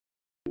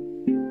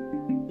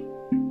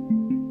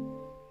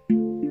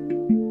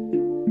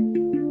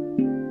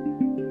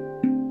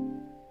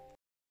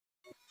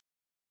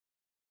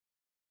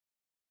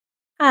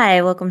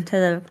Hi, welcome to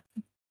the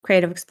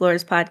Creative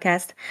Explorers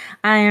podcast.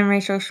 I am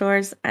Rachel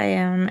Shores. I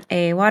am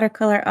a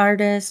watercolor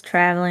artist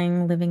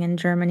traveling, living in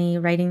Germany,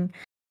 writing,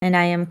 and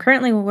I am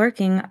currently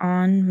working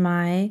on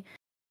my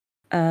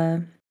uh,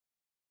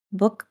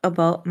 book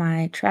about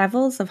my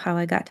travels of how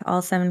I got to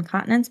all seven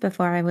continents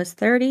before I was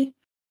 30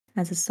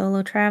 as a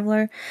solo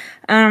traveler.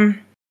 Um,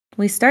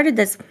 we started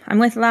this. I'm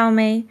with Lau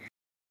Mei.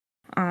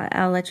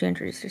 I'll let you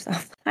introduce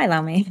yourself. Hi,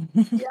 Lau Mei.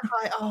 Yeah,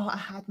 I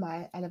had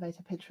my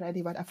elevator pitch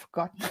ready, but I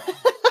forgot.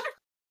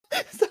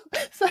 so,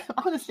 so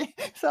honestly,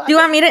 so Do you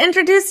want me to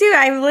introduce you?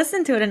 I've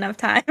listened to it enough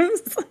times.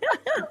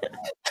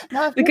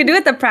 now We could do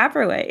it the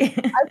proper way.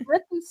 I've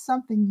written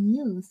something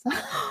new. So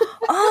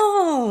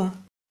Oh,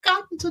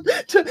 gotten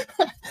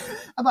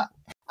but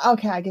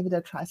okay, I give it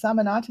a try. So I'm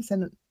an artist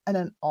and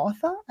an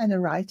author and a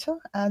writer,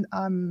 and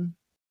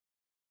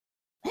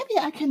maybe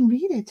I can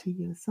read it to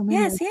you. So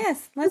maybe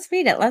yes. Let's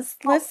read it. Let's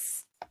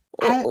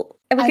I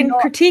we I can know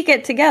critique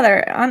it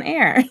together on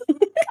air.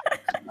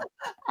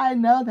 I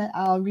know that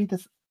our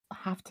readers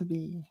have to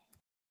be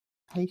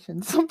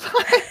patient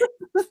sometimes.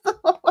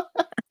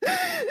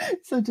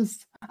 so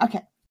just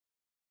okay.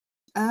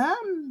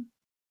 Um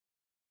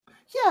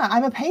Yeah,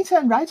 I'm a painter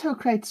and writer who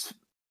creates.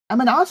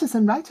 I'm an artist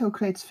and writer who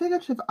creates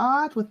figurative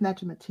art with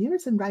natural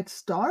materials and writes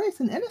stories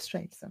and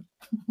illustrates them.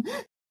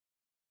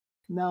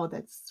 No,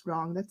 that's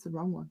wrong. That's the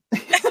wrong one.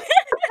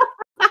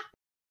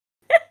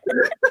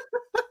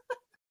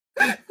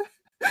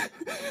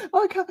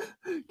 Okay,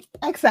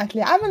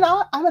 exactly. I'm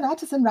an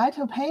artist and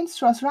writer who paints,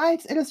 draws,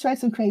 writes,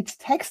 illustrates, and creates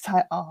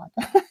textile art.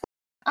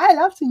 I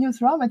love to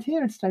use raw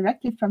materials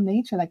directly from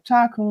nature, like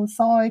charcoal,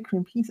 soy,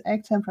 green peas,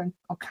 egg tempera,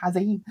 or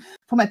casein.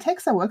 For my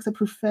textile works, I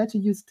prefer to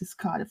use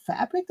discarded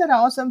fabric that I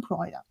also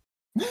embroider.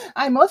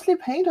 I mostly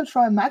paint or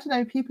draw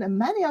imaginary people, and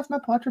many of my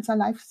portraits are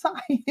life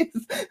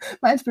size.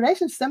 My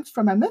inspiration stems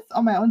from my myth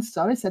or my own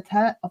stories that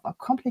tell of a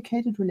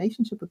complicated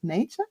relationship with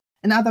nature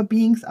and other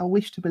beings I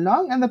wish to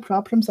belong, and the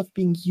problems of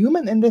being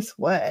human in this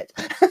world.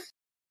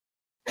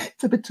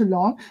 It's a bit too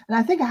long, and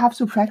I think I have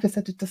to practice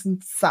that it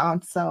doesn't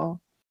sound so,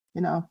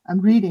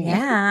 I'm reading it.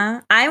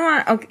 Yeah, I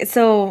want. Okay,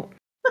 so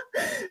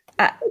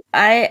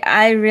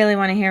I really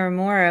want to hear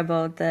more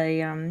about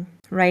the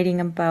writing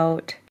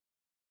about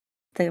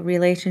the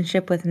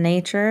relationship with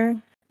nature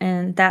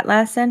and that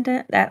last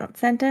sentence. That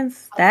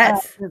sentence.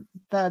 That's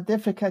The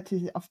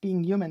difficulty of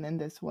being human in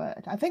this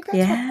world. I think that's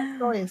what my yeah.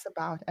 story is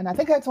about, and I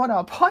think that's what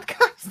our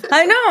podcast is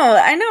I about.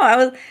 know, I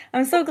know.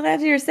 I'm so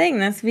glad you're saying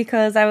this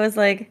because I was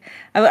like,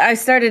 I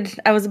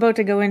was about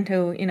to go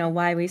into,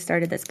 why we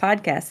started this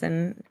podcast,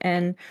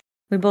 and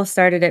we both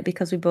started it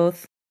because we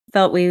both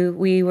felt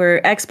we were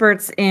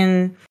experts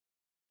in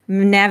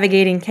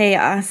navigating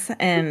chaos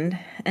and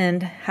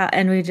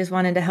we just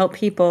wanted to help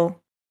people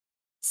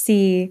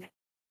see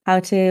how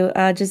to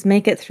just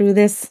make it through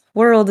this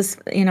world,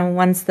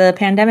 once the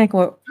pandemic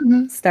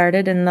Mhm.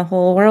 started and the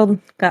whole world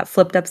got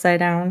flipped upside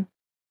down.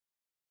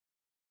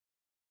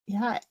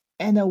 Yeah,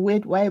 in a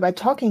weird way, by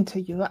talking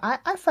to you,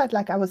 I felt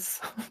like I was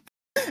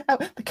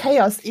the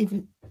chaos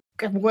even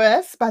got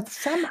worse, but Yeah.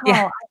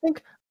 somehow I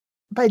think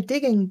by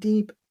digging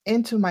deep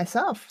into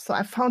myself, so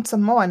I found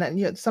some more, and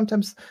then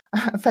sometimes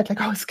I felt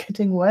like I was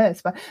getting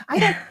worse, but I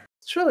don't think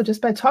it's true.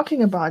 Just by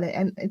talking about it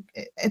and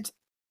it's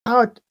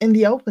out in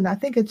the open, I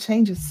think it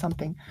changes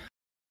something.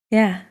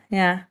 Yeah.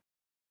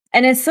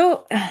 And it's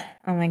so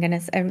oh my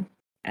goodness, I'm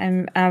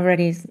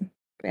already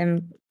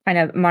am kind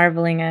of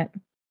marveling at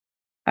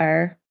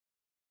our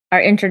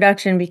our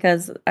introduction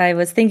because I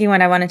was thinking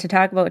what I wanted to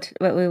talk about,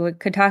 what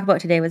could talk about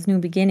today was new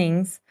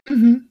beginnings.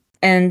 Mhm.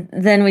 And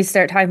then we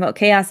start talking about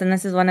chaos, and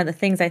this is one of the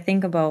things I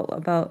think about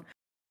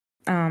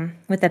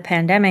with the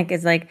pandemic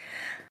is like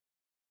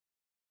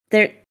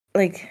there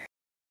like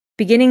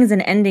beginnings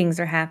and endings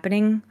are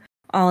happening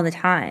all the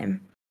time.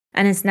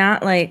 And it's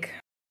not like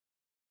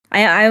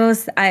I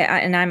was I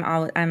and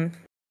I'm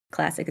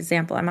classic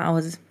example. I'm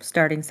always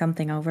starting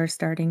something over,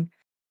 starting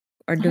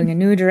or doing a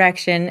new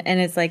direction, and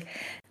it's like,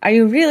 are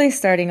you really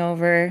starting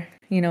over?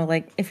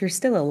 Like if you're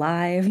still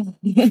alive,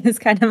 is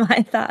kind of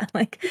my thought.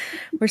 Like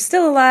we're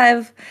still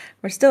alive,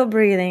 we're still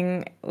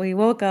breathing. We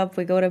woke up,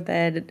 we go to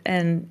bed,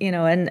 and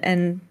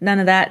and none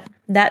of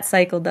that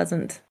cycle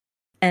doesn't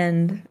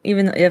end,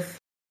 even if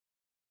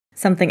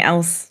something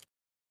else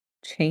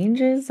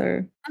changes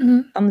or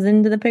Mhm. comes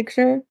into the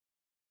picture.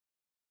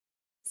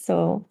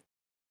 So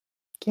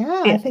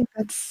Yeah, I yeah, think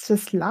that's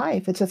just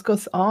life. It just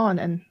goes on,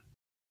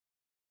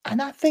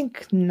 and I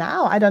think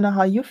now, I don't know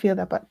how you feel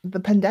that, but the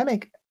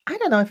pandemic, I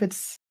don't know if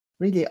it's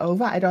really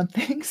over. I don't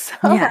think so.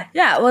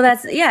 yeah. Well, and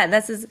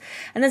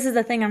this is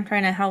the thing I'm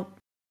trying to help.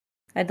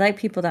 I'd like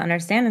people to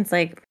understand. It's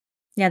like,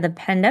 yeah, the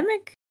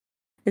pandemic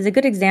is a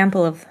good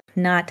example of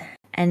not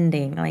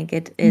ending. Like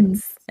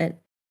Mhm.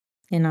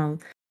 you know,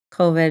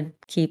 COVID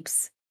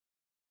keeps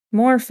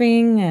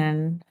morphing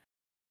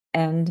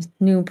and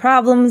new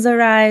problems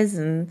arise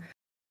and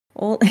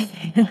old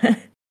Yeah.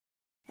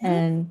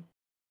 and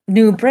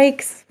new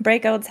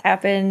breakouts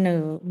happen,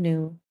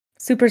 new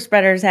super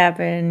spreaders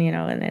happen,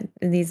 and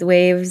these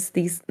waves,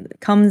 these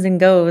comes and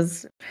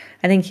goes.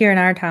 I think here in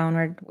our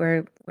town,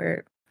 we're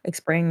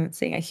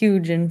experiencing a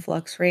huge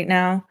influx right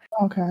now,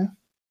 Okay.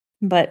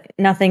 but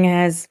nothing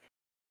has,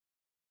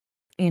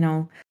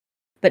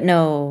 but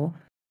no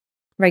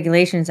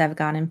regulations have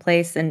gone in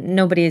place, and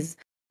nobody's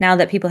now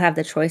that people have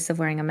the choice of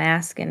wearing a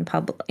mask in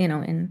public,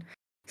 in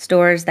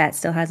stores, that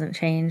still hasn't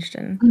changed.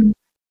 And Mm.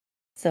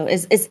 so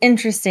it's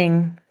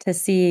interesting to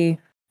see,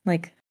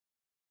 like,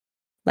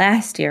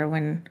 last year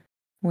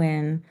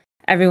when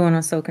everyone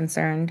was so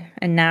concerned,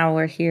 and now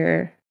we're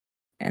here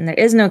and there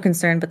is no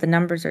concern, but the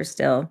numbers are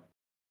still,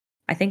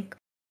 I think,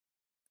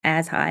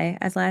 as high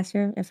as last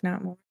year, if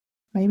not more.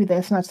 Maybe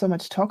there's not so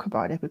much talk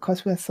about it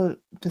because we're so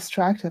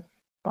distracted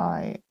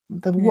by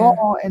the Yeah.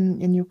 war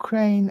in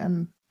Ukraine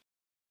and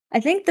I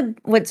think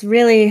what's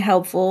really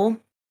helpful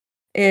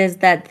is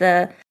that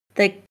the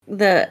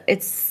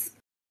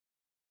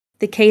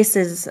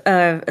cases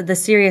of the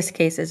serious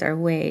cases are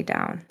way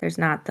down. There's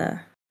not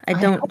I I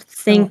don't hope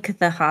so. think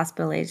the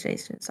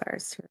hospitalizations are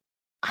as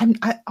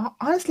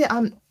Honestly,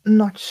 I'm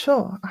not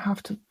sure. I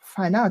have to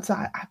find out. So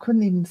I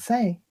couldn't even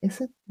say. Is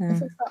it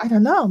so? I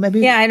don't know. Maybe.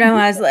 Yeah, I know.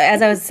 As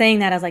I was saying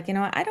that, I was like,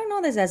 I don't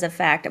know this as a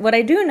fact. What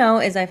I do know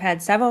is I've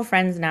had several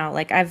friends now.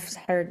 Like, I've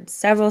heard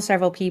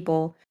several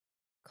people,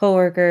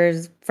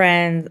 coworkers,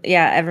 friends,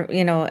 yeah,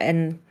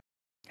 and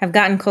have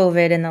gotten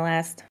COVID in the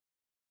last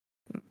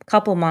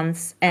couple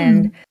months,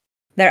 and Mm.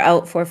 they're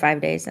out 4 or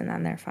 5 days, and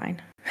then they're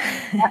fine.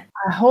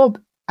 I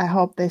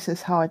hope this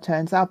is how it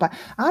turns out. But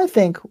I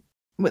think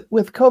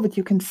with COVID,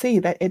 you can see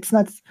that it's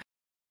not.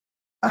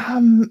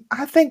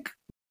 I think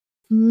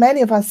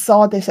many of us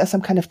saw this as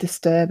some kind of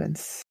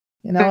disturbance.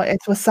 It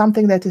was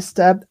something that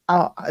disturbed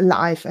our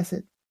life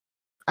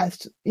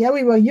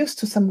we were used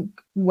to some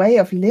way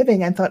of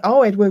living and thought,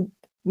 oh,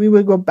 we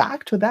will go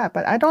back to that.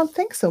 But I don't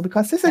think so,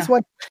 because this is No.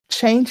 what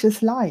change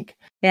is like.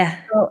 Yeah.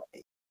 So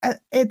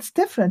it's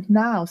different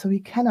now, so we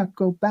cannot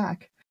go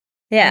back.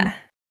 Yeah.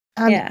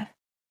 And Yeah.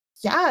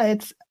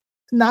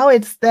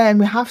 it's there and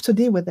we have to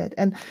deal with it.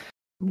 And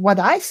what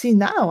I see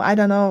now, I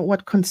don't know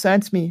what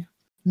concerns me,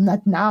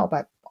 not now,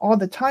 but all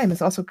the time,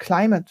 is also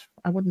climate.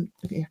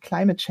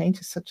 Climate change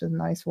is such a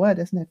nice word,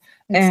 isn't it?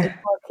 It's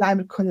called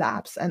climate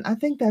collapse. And I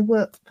think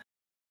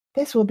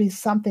this will be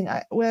something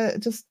we're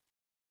just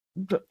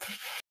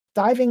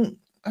diving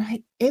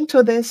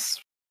into this,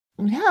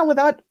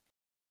 without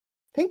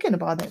thinking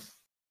about it.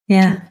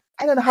 Yeah.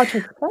 I don't know how to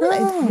explain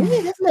it. It's Oh.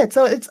 weird, isn't it?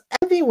 So it's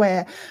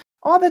everywhere,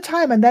 all the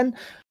time, and then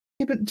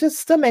people just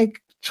still make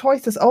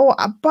choices. Oh,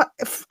 but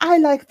if I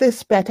like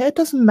this better, it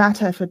doesn't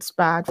matter if it's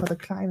bad for the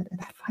climate.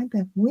 And I find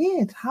that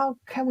weird. How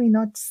can we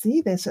not see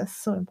this as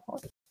so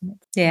important?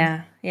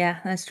 Yeah,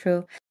 that's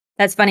true.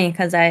 That's funny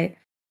because I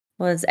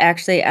was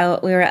actually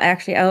out. We were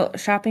actually out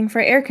shopping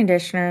for air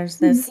conditioners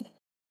this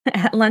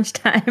at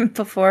lunchtime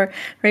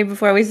right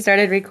before we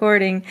started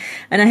recording,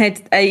 and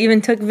I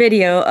even took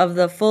video of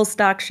the full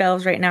stock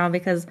shelves right now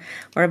because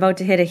we're about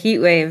to hit a heat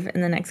wave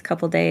in the next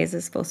couple days.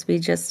 It's supposed to be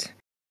just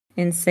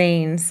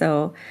insane.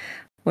 So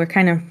we're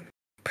kind of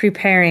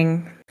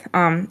preparing.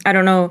 I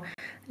don't know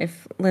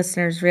if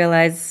listeners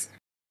realize,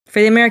 for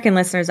the American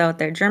listeners out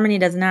there, Germany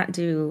does not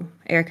do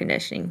air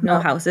conditioning. No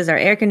houses are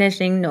air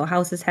conditioning. No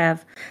houses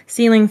have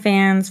ceiling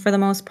fans for the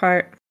most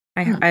part.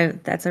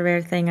 That's a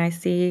rare thing I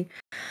see.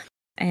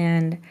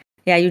 And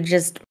yeah, you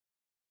just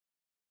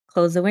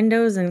close the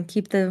windows and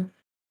keep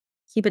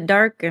it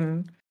dark,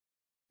 and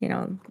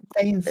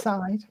Stay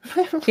inside.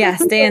 yeah,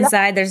 stay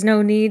inside. There's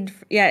no need.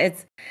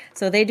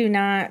 So they do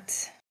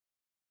not.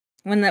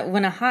 When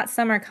a hot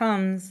summer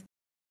comes,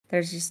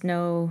 there's just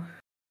no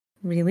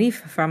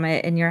relief from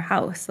it in your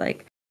house.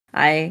 Like,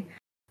 I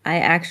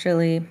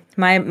actually,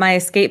 my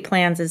escape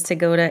plans is to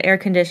go to air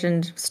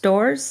conditioned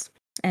stores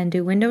and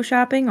do window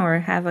shopping or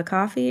have a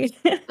coffee.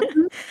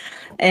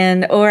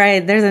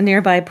 There's a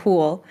nearby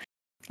pool,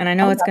 and I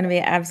know it's going to be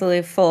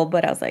absolutely full,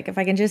 but I was like, if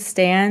I can just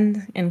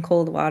stand in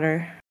cold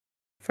water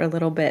for a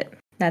little bit,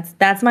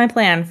 that's my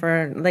plan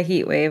for the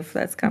heat wave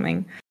that's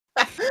coming.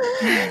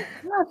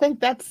 I think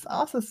that's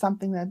also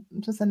something that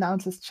just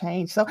announces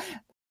change. So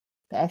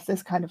there's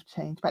this kind of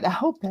change, but I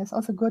hope there's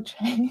also good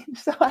change.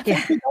 So I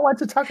think we don't want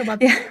to talk about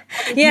that.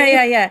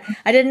 Yeah.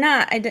 I did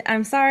not.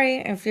 I'm sorry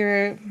if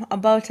you're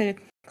about to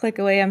click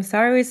away. I'm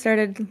sorry we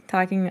started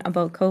talking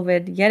about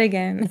COVID yet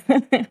again.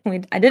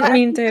 I didn't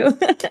mean to.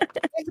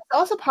 It's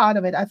also part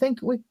of it. I think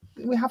we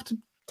have to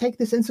take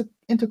this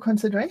into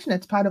consideration.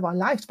 It's part of our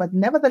lives, but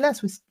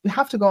nevertheless, we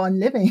have to go on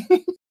living.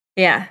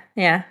 Yeah.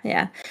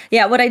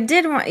 What I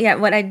did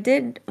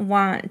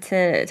want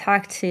to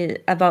talk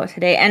about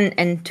today,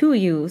 and to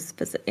you,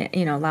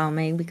 Lao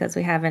Mei, because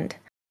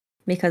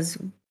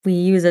we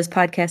use this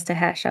podcast to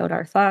hash out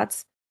our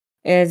thoughts,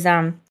 is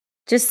I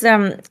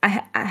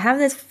have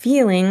this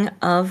feeling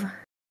of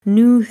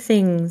new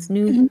things,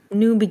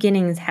 new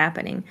beginnings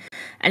happening,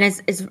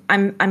 and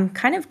I'm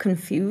kind of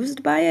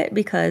confused by it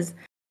because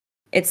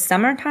it's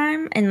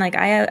summertime, and like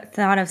I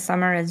thought of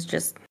summer as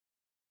just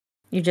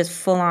you just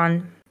full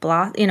on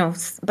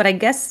but I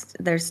guess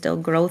there's still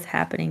growth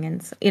happening,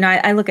 and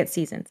I look at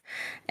seasons,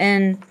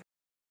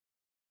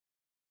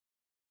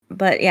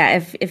 but yeah,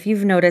 if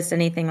you've noticed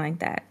anything like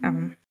that,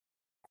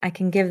 I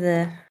can give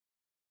the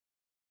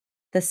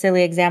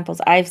silly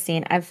examples I've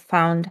seen. I've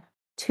found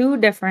 2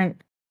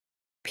 different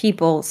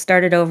people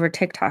started over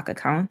TikTok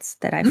accounts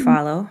that I Mhm.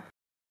 follow.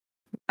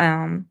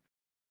 Um,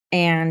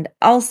 and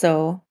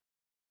also,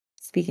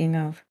 speaking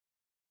of,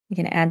 we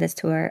can add this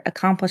to our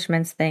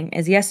accomplishments thing,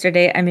 is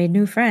yesterday I made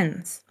new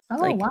friends, Oh,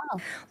 like wow.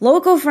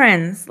 local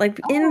friends, like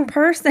in Oh,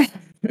 person.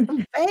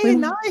 very We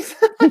nice.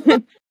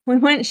 we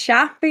went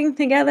shopping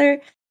together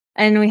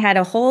and we had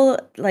a whole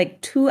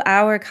like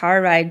 2-hour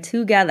car ride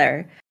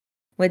together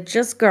with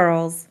just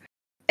girls,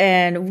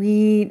 and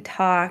we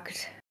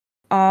talked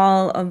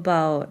all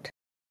about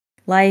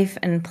life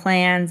and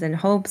plans and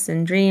hopes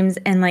and dreams,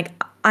 and like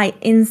I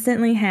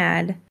instantly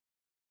had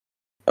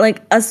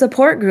like a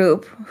support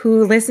group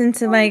who listened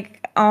to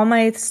like all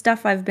my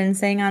stuff I've been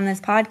saying on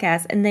this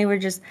podcast, and they were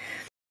just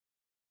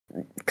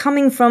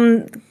coming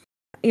from,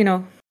 you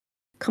know,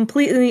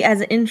 completely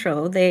as an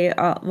intro. They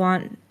are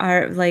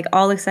like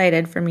all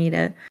excited for me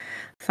to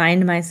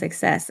find my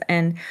success.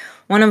 And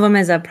one of them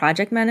is a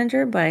project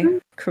manager by Mm.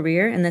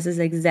 career, and this is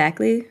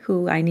exactly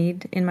who I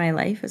need in my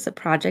life, as a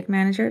project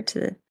manager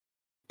to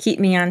keep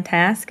me on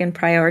task and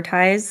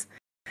prioritize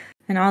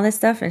and all this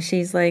stuff. And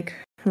she's like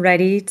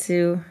ready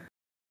to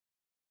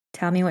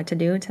tell me what to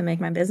do to make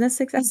my business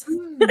successful.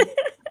 Mhm.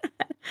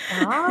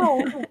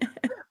 Wow.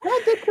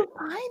 Where did you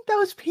find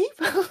those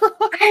people?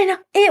 I know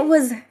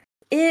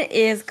it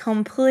is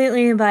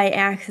completely by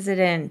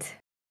accident.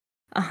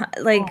 Oh,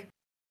 Like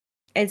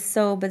it's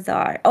so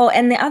bizarre. Oh,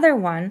 and the other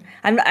one,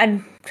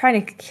 I'm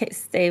trying to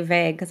stay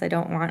vague because I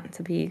don't want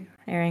to be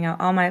airing out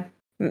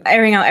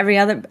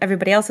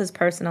everybody else's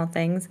personal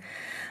things.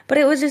 But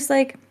it was just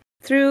like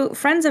through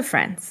friends of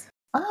friends.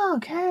 oh,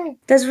 okay.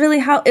 That's really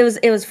how it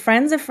was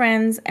friends of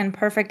friends and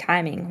perfect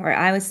timing, where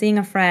I was seeing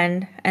a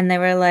friend and they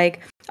were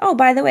like, "Oh,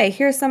 by the way,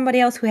 here's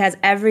somebody else who has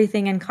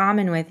everything in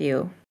common with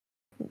you.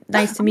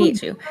 Nice to Oh,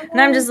 meet you."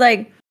 And I'm just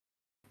like,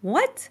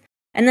 "What?"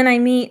 And then I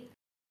meet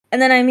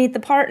the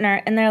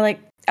partner and they're like,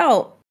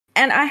 "Oh,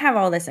 and I have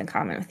all this in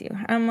common with you."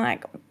 I'm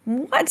like,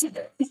 "What?"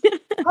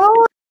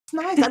 oh, it's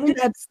nice. I mean,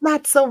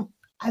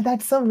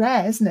 that's so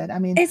rare, isn't it? I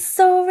mean, It's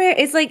so rare.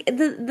 It's like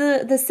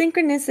the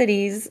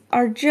synchronicities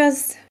are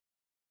just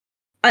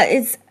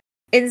it's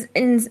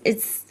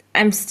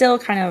I'm still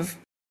kind of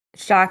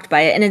shocked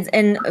by it,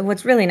 and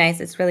what's really nice,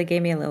 it's really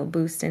gave me a little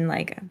boost in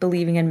like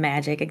believing in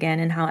magic again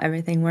and how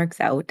everything works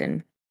out,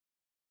 and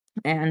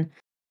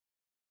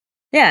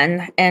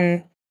yeah,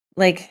 and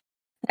like,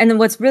 and then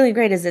what's really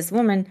great is this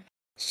woman,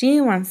 she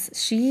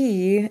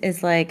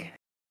is like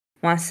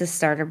wants to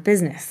start her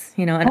business,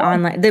 you know, an oh,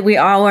 online, that we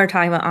all are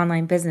talking about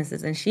online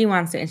businesses, and she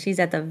wants to, and she's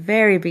at the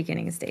very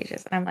beginning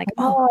stages, and I'm like,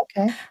 oh,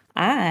 oh, okay.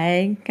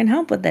 I can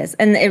help with this.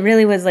 And it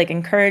really was like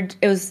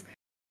it was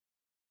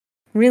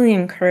really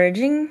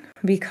encouraging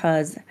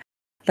because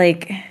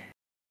like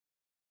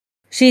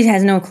she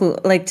has no clue,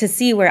 like to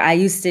see where I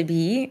used to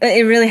be.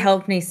 It really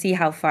helped me see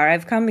how far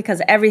I've come,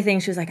 because everything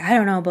she was like, I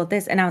don't know about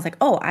this. And I was like,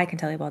 oh, I can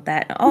tell you about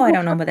that. Oh, I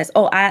don't know about this.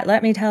 Oh,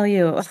 let me tell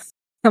you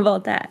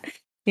about that.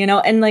 You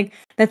know, and like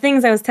the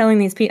things I was telling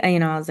these people, you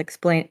know, I was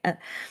explaining,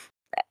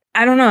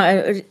 I don't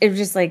know. It was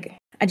just like,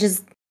 I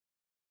just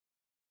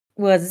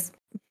was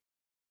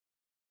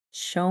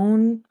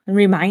shown and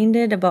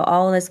reminded about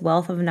all this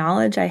wealth of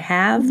knowledge I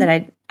have that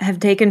Mhm. I have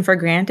taken for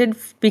granted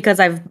because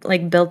I've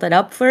like built it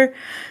up for,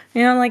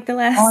 you know, like the Oh,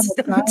 last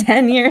that's nice.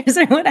 10 years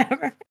or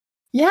whatever.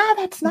 Yeah,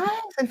 that's nice.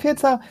 It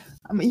feels so,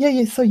 I mean, yeah,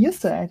 you're so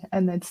used to it,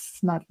 and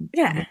it's not, I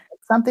Yeah. mean,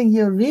 it's something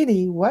you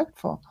really worked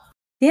for.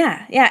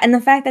 Yeah. Yeah. And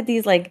the fact that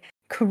these like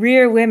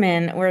career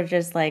women were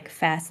just like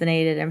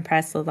fascinated,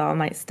 impressed with all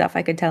my stuff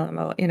I could tell them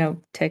about, you know,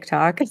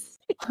 TikTok.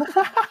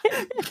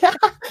 Yeah.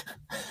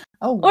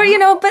 Oh, Or, wow. you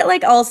know, but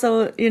like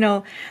also, you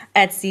know,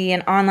 Etsy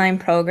and online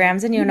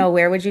programs, and, you Mhm. know,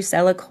 where would you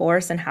sell a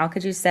course and how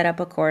could you set up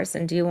a course?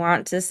 And do you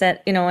want to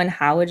set, you know, and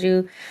how would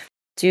you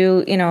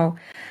do,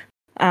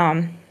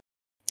 um,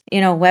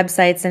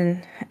 websites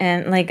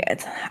and like,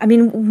 I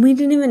mean, we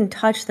didn't even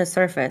touch the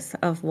surface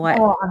of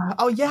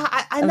Oh,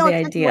 yeah, I of know the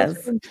exactly what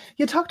ideas. you mean.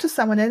 You talk to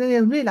someone and then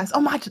you realize,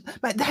 "Oh,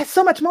 but there's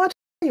so much more to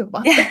you."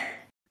 Yeah.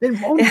 Then,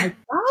 "Oh Yeah. my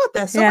god,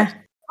 there's so much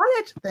Yeah.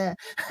 knowledge there."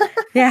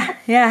 Yeah.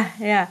 Yeah.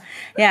 Yeah.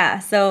 Yeah.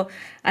 So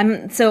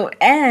and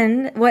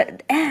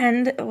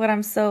what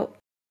I'm so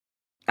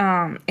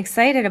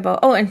excited about.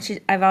 Oh, and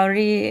I've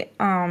already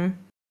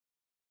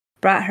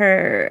brought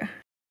her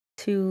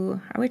to,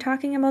 are we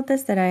talking about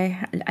this, that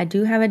I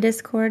do have a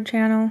Discord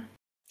channel?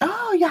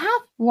 Oh, you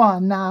have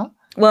one now?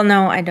 Well,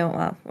 no, I don't.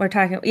 Well, we're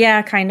talking,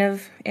 yeah, kind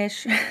of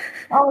ish.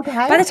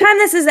 Okay. By the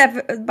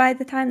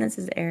time this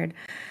is aired,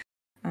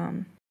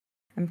 um,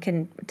 I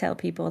can tell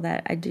people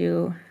that I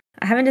do.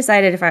 I haven't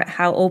decided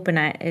how open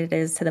it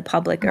is to the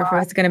public, or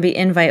if it's going to be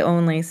invite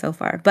only so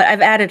far. But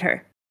I've added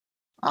her,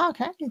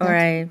 Okay, or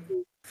that's I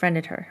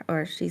friended her,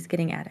 or she's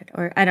getting added,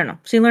 or I don't know.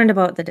 She learned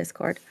about the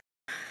Discord,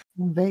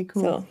 very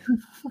cool.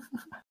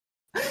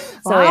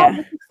 so Wow, yeah.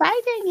 that's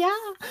exciting,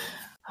 yeah.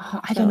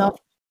 I don't know So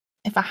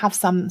if I have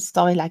some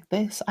story like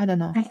this, I don't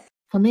know.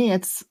 For me,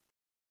 it's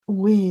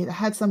weird. I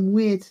had some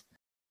weird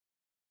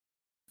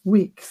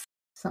weeks.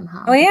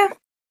 somehow. Oh yeah.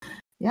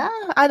 Yeah,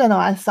 I don't know.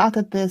 I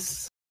started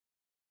this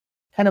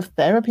kind of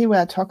therapy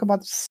where I talk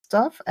about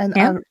stuff, and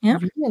I Yeah.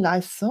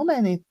 realized so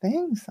many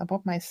things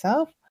about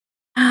myself.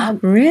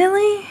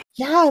 Really?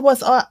 Yeah, it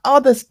was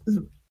all this.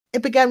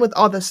 It began with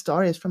all the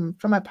stories from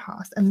my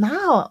past, and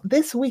now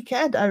this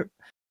weekend, I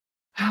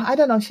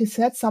don't know. She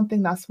said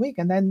something last week,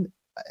 and then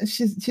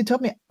she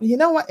told me, you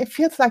know what? It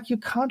feels like you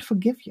can't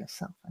forgive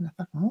yourself. And I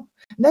thought, oh.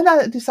 And then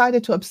I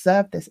decided to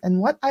observe this, and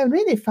what I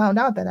really found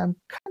out that I'm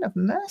kind of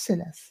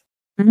merciless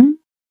Mhm.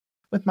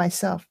 with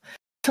myself.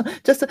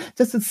 Just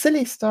a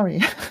silly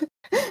story.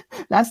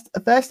 Last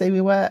Thursday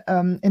we were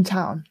in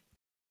town,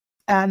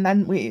 and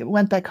then we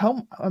went back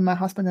home, my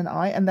husband and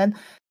I, and then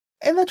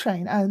in the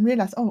train I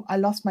realized, oh, I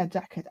lost my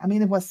jacket. I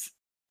mean, it was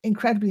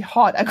incredibly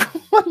hot. I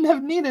wouldn't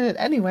have needed it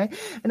anyway.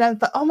 And I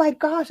thought, oh my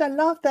gosh, I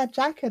love that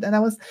jacket. And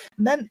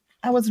then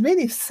I was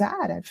really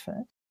sad at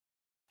first.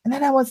 And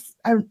then I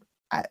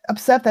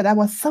observed that I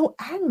was so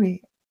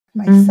angry at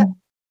myself. Mhm.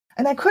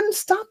 And I couldn't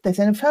stop this,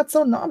 and it felt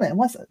so normal. It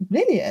was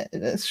really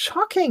a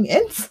shocking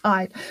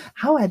insight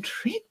how I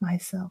treat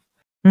myself.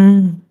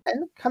 Mm.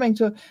 And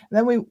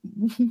then we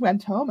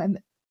went home,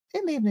 and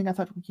in the evening I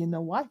thought, you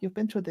know what? You've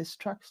been to this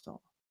truck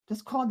store.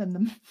 Just call them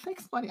the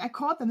next morning. I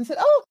called them and said,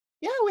 oh,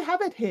 yeah, we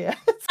have it here.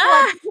 So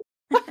I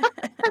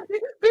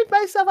beat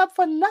myself up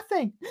for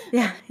nothing.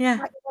 Yeah.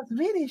 It was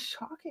really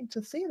shocking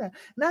to see that.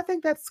 And I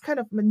think that's kind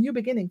of a new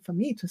beginning for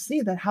me to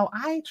see that how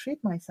I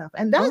treat myself.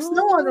 And there's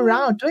no one Oh.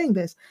 around doing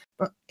this,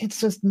 but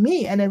it's just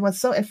me. And it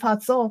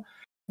felt so,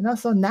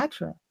 so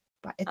natural.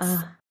 But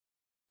it's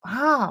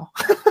wow.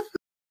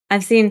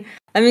 I've seen.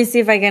 Let me see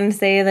if I can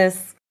say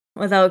this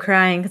without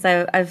crying,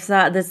 because I've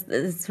saw this.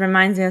 This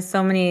reminds me of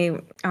so many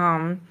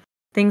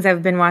things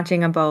I've been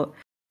watching about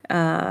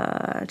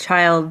the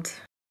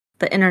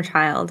inner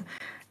child,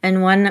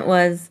 and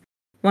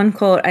one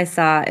quote I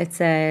saw. It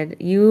said,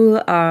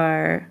 "You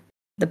are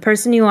the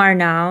person you are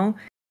now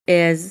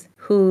is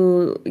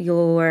who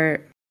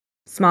your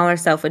smaller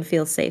self would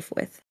feel safe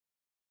with."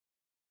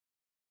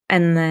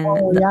 And then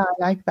Oh, yeah, I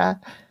like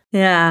that.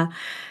 yeah,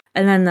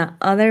 and then the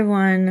other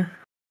one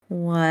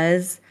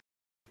was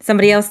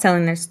somebody else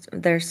telling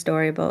their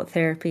story about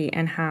therapy,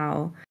 and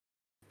how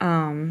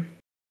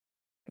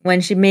when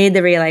she made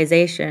the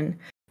realization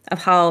of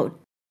how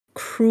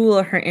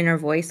cruel her inner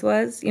voice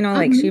was,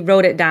 like she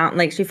wrote it down,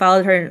 like she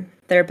followed her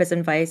therapist's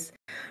advice,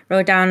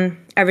 wrote down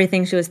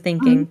everything she was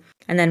thinking,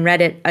 and then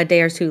read it a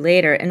day or two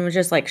later and was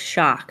just like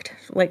shocked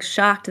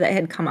that it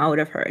had come out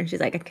of her. And she's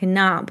like, I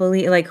cannot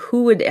believe, like,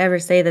 who would ever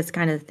say this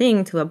kind of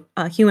thing to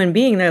a human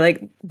being? They're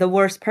like the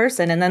worst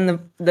person. And then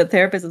the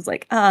therapist is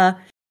like,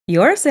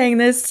 you're saying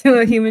this to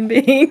a human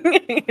being.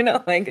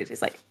 Like,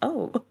 she's like,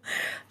 oh,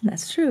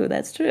 that's true.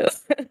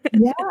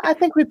 Yeah, I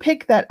think we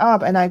picked that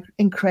up, and I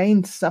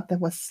ingrained stuff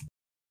that was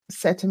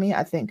said to me,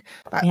 I think.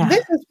 But Yeah.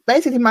 this is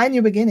basically my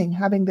new beginning,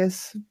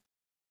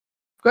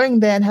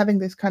 going there and having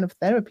this kind of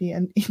therapy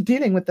and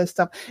dealing with this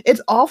stuff. It's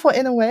awful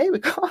in a way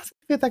because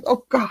it feels like,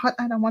 oh God,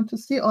 I don't want to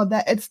see all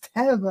that. It's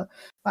terrible.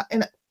 But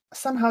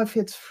somehow it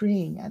feels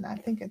freeing, and I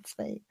think it's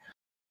very.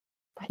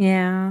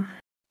 Yeah.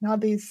 Now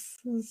these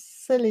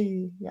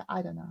silly,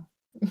 I don't know.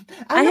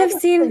 I have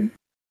seen.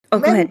 Oh,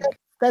 go ahead.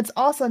 That's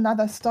also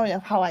another story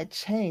of how I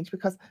changed,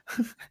 because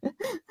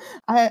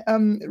I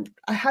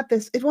had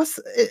this. It was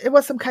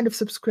some kind of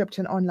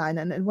subscription online,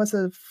 and it was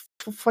a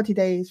 40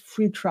 days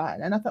free trial.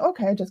 And I thought,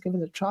 okay, just give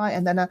it a try,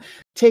 and then I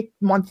take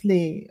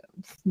monthly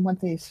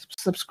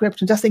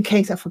subscription just in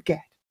case I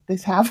forget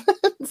this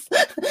happens.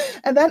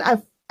 And then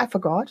I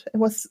forgot. It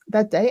was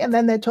that day, and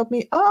then they told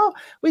me, oh,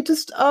 we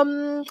just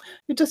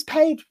you just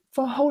paid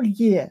for a whole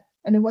year,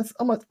 and it was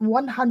almost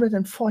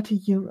 140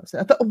 euros.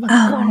 And I thought, oh my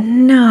God.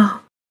 No.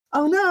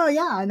 Oh no,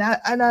 yeah, and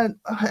I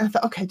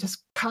thought, okay,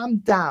 just calm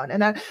down.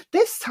 And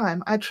this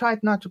time I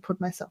tried not to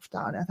put myself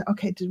down. I thought,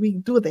 okay, did we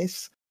do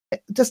this?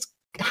 Just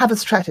have a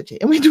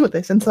strategy, and we do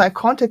this. And so I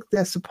contacted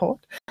their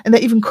support, and they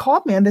even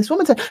called me. And this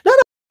woman said, no,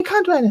 we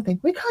can't do anything.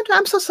 We can't.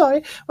 I'm so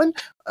sorry. And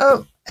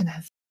I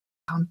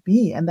can't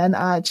be. And then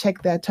I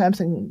checked their terms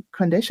and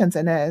conditions,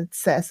 and it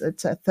says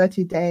it's a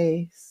 30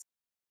 days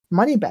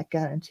money back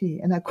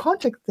guarantee. And I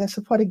contacted their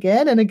support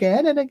again and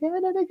again and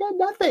again and again,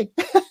 nothing.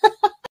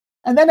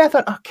 And then I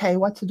thought, okay,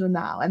 what to do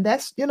now? And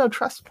there's,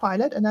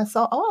 Trustpilot, and I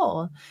saw,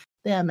 oh,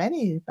 there are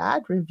many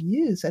bad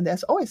reviews, and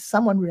there's always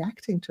someone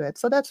reacting to it.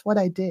 So that's what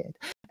I did.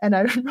 And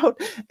I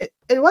wrote,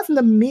 it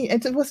wasn't me,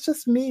 it was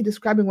just me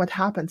describing what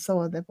happened.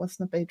 So that was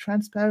not very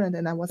transparent,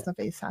 and I was not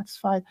very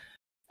satisfied.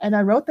 And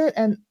I wrote that,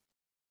 and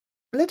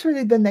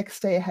literally the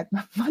next day I had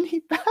my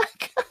money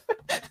back.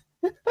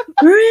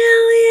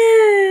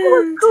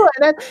 Brilliant. Cool.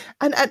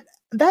 And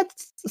that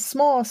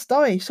small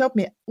story showed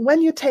me,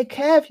 when you take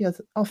care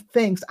of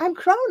things, I'm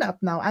grown up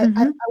now. I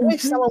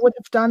wish someone would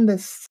have done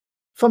this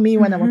for me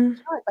when I was a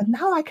child, but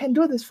now I can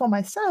do this for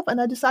myself.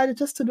 And I decided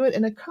just to do it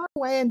in a calm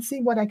way and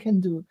see what I can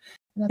do.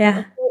 And I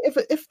thought,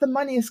 okay, if the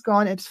money is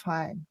gone, it's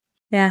fine.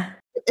 Yeah.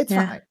 It's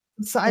fine.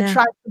 So I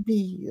tried to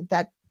be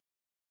the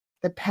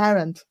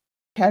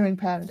caring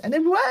parent, and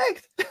it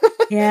worked.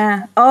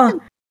 Yeah.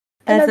 Oh,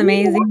 And I That's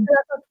really liked amazing. it.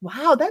 I thought,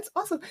 wow, that's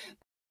awesome.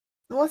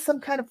 There was some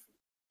kind of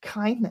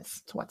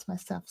kindness towards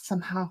myself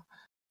somehow.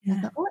 I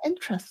Yeah. thought, oh,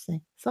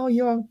 interesting. So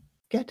you're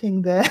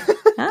getting there.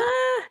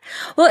 Ah,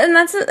 well, and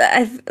that's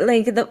I've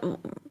like the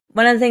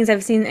one of the things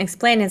I've seen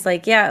explained is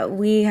like, yeah,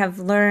 we have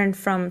learned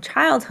from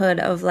childhood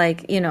of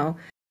like,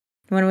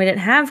 when we didn't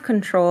have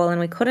control and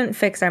we couldn't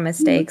fix our Mhm.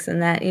 mistakes,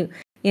 and that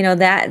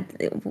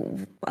that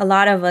a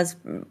lot of us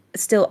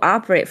still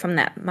operate from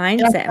that Yeah,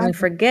 mindset, and we exactly.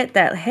 forget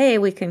that, hey,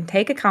 we can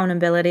take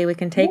accountability, we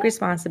can take Yeah,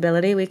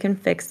 responsibility, we can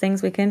fix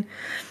things, we can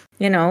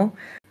you know,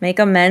 make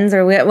amends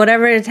or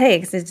whatever it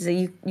takes. It's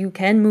you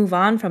can move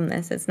on from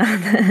this. It's not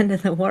the end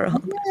of the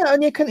world. yeah,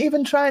 and you can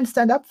even try and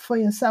stand up for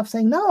yourself,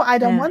 saying, "No, I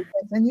don't Yeah, want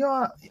this," and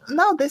you're,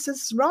 "No, this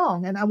is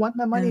wrong, and I want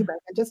my money yeah, back,"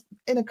 and just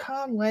in a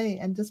calm way,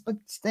 and just but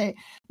stay,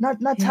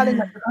 not telling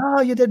yeah, them,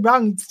 "Oh, you did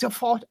wrong, it's your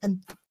fault,"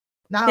 and yeah,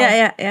 now,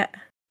 yeah, yeah,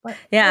 but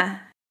yeah,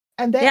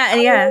 and then yeah,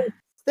 and yeah,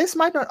 this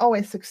might not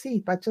always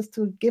succeed, but just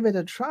to give it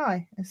a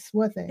try is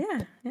worth it,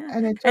 yeah, yeah,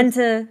 and it and just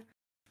to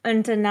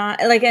not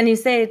like, and you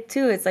say it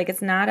too. It's like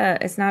it's not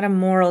a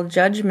moral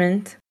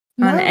judgment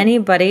on no,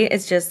 anybody.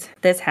 It's just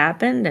this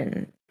happened,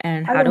 and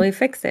I how do don't we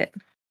fix it?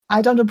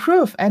 I don't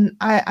approve, and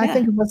I Yeah,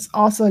 think it was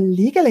also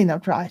legally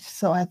not right,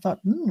 so I thought,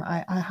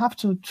 I have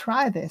to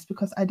try this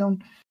because I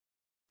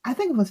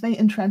think it was very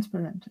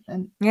intransparent,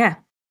 and yeah,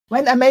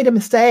 when I made a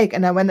mistake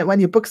and when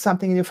you book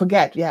something and you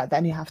forget, yeah,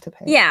 then you have to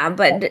pay. yeah.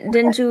 But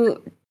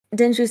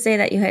didn't you say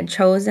that you had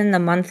chosen the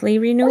monthly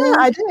Yeah, renewal?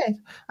 I did.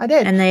 I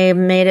did. And they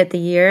made it the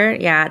year?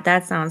 Yeah,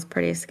 that sounds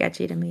pretty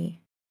sketchy to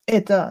me.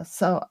 It does.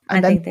 So I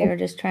and then think they were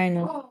just trying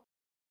to I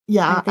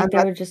yeah, and think they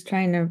that were just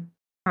trying to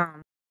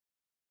um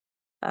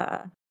uh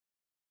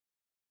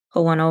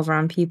pull one over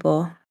on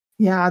people.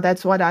 yeah,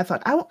 that's what I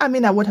thought. I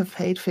mean, I would have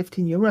paid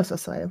 15 euros or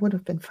so. It would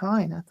have been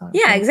fine, I thought.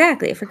 Yeah, But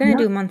exactly. If you're gonna yeah,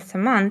 do month to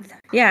month,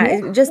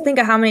 yeah, yeah, just think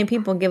of how many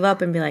people give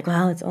up and be like,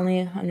 well, it's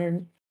only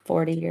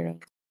 140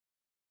 euros.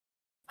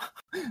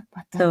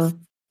 but that's So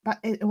but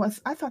it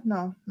was I thought,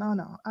 no, no,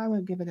 no, I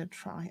will give it a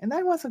try. And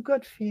that was a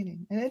good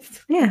feeling. And it's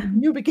a yeah.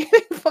 new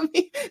beginning for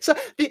me. So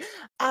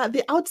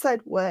the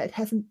outside world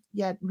hasn't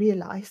yet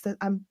realized that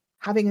I'm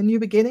having a new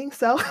beginning.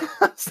 So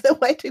I'm still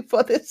waiting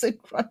for this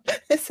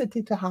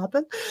synchronicity to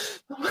happen.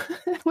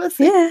 We'll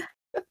see. Yeah.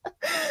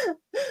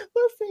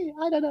 We'll see.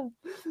 I don't know.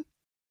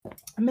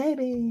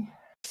 Maybe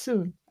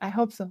soon. I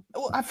hope so.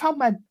 Oh, I found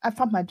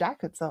my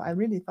jacket, so I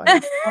really thought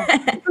it's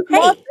it's a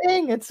small Hey.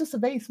 thing. It's just a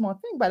very small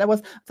thing, but I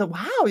was so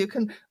wow, you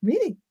can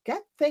really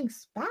get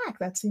things back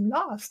that seem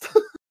lost.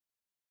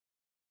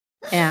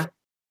 Yeah.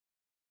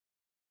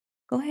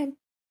 Go ahead.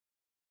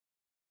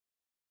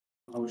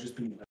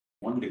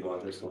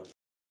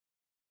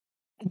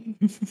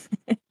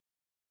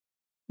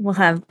 We'll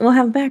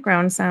have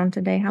background sound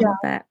today. How Yeah.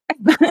 about that?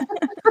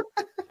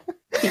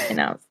 Speaking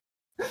of.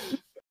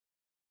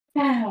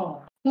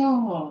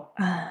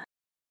 Uh,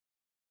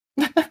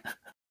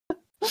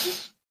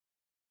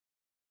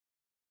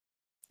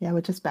 Yeah,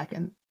 we're just back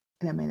in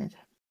a minute.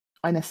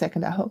 Or in a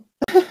second, I hope.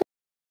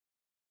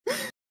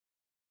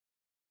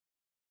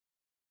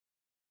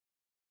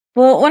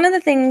 well, one of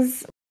the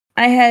things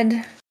I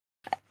had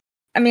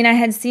I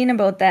had seen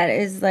about that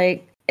is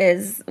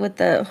with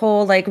the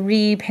whole like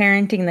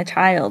reparenting the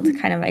child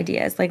kind of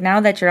ideas. Like now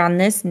that you're on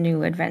this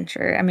new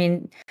adventure,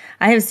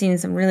 I have seen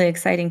some really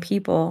exciting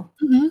people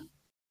Mhm.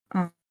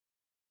 um,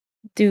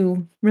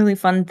 do really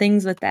fun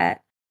things with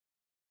that.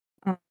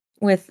 Um,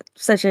 with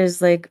such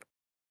as like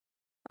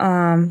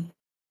um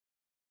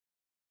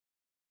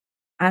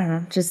I don't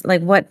know, just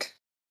like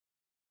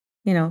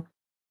you know,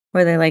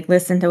 where they like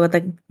listen to what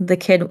the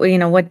kid,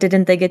 what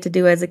didn't they get to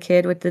do as a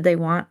kid? What did they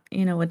want?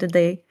 What did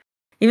they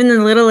even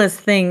the littlest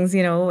things,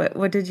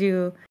 what did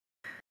you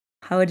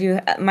how would you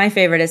my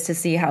favorite is to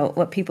see how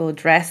what people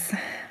dress.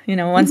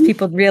 Once Mhm.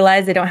 people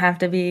realize they don't have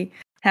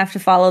to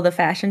follow the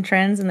fashion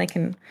trends, and they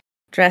can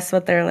dress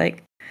what their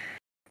like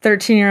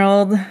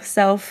 13-year-old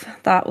self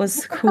thought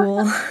was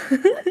cool.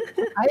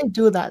 I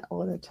do that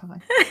all the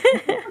time.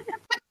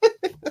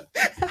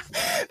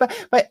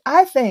 But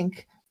I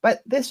think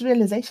but this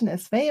realization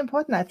is very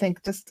important, I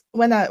think, just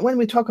when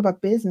we talk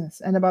about business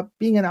and about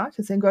being an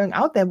artist and going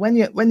out there, when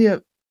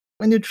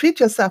you treat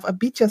yourself or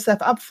beat yourself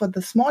up for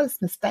the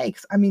smallest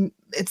mistakes, I mean,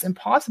 it's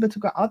impossible to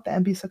go out there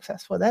and be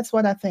successful. That's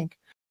what I think.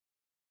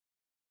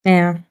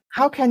 Yeah.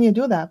 How can you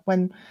do that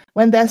when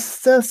there's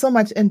still so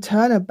much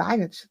internal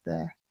baggage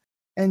there?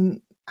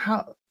 And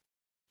how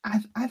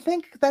I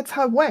think that's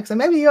how it works. And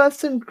maybe your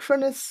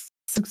synchronicity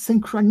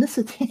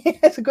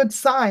is a good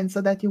sign so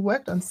that you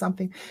worked on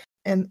something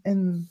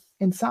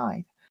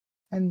inside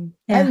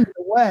Yeah. and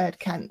the word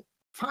can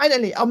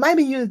finally or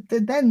maybe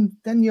then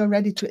you're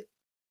ready to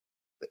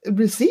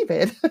receive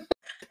it.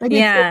 Maybe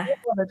it's Yeah.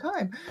 all the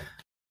time.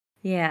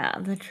 Yeah,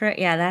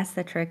 that's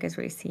the trick is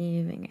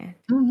receiving it.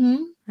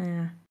 Mhm.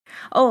 Yeah.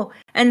 Oh,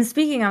 and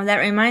speaking of that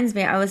reminds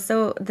me, I was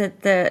so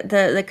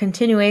the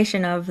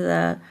continuation of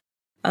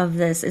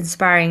this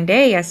inspiring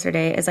day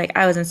yesterday is like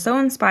I was so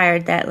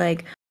inspired that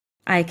like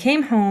I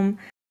came home,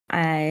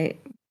 I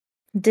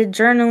did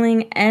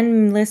journaling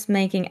and list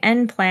making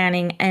and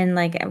planning and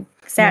like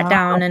sat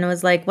down and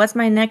was like, what's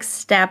my next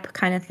step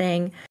kind of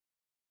thing.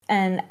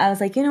 And I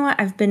was like, you know what?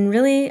 I've been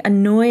really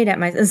annoyed at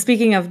myself.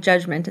 Speaking of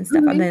judgment and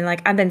stuff,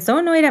 I've been so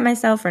annoyed at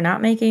myself for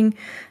not making,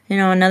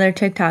 another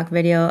TikTok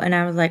video. And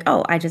I was like,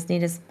 oh, I just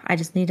need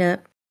to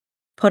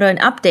put an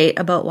update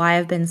about why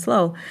I've been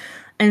slow.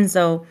 And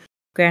so,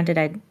 granted,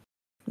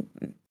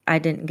 I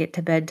didn't get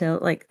to bed till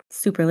like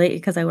super late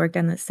because I worked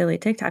on this silly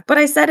TikTok, but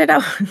I set it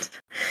out.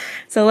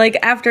 So like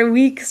after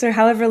weeks or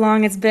however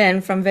long it's been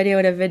from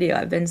video to video,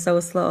 I've been so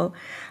slow.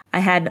 I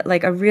had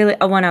like a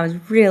one I was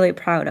really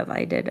proud of.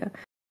 I did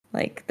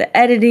like the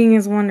editing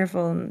is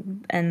wonderful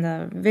and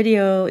the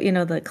video,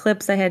 the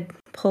clips I had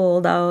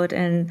pulled out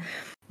and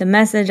the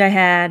message I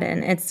had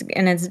and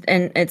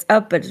it's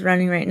up, it's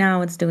running right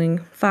now. It's doing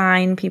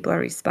fine. People are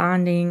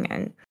responding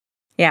and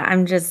yeah,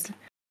 I'm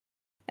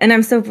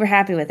super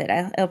happy with it.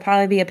 It'll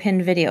probably be a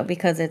pinned video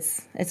because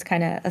it's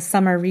kind of a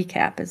summer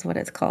recap is what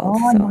it's called.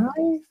 Oh,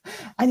 nice.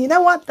 And you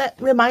know what? That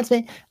reminds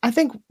me, I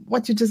think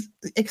what you just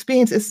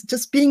experienced is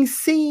just being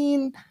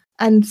seen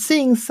and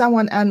seeing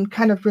someone and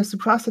kind of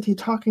reciprocity,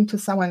 talking to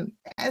someone.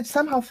 It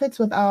somehow fits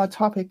with our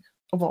topic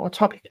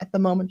at the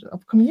moment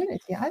of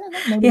community. I don't know.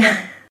 Maybe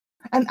yeah.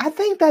 And I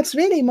think that's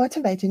really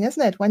motivating,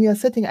 isn't it? When you're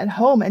sitting at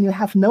home and you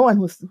have no one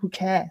who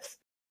cares.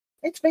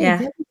 It's very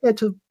difficult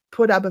to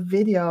put up a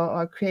video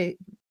or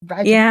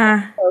write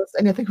a post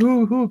and you think,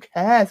 who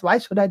cares? Why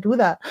should I do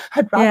that?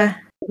 I'd rather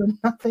do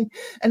nothing.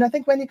 And I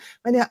think when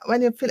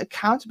you feel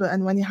accountable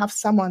and when you have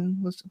someone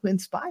who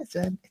inspires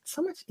you, it's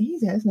so much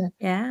easier, isn't it?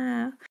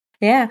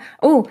 Yeah.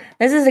 Oh,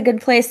 this is a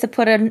good place to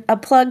put a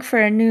plug for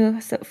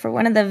for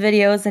one of the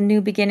videos, A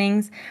New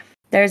Beginnings.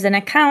 There's an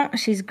account.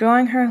 She's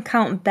growing her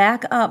account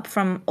back up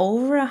from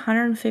over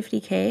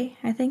 150K,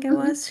 I think it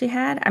was she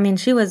had. I mean,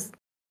 she was,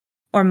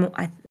 or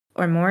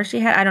more she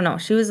had. I don't know.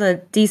 She was a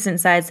decent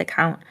sized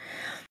account.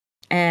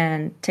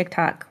 And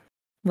TikTok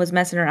was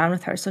messing around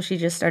with her. So she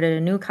just started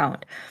a new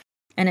account.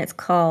 And it's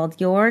called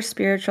Your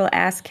Spiritual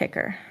Ass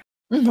Kicker.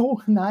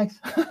 Oh, nice.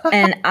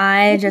 And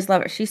I just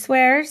love it. She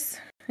swears,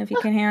 if you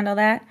can handle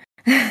that.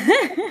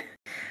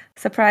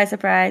 Surprise,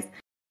 surprise.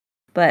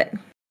 But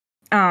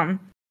I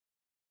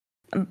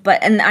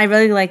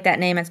really like that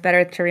name. It's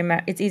better to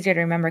remember. It's easier to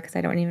remember because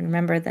I don't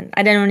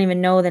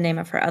even know the name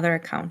of her other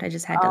account. I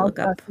just had to look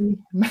up.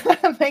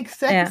 Makes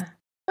sense.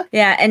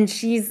 Yeah, and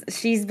she's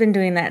been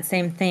doing that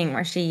same thing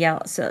where she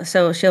yells.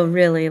 So she'll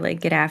really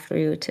like get after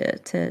you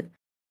to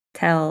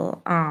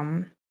tell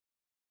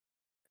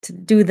to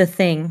do the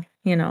thing,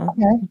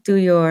 Okay.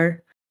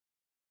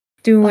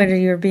 do what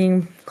you're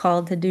being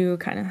called to do,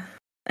 kind of.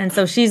 And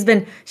so she's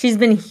been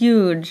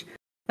huge.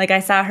 Like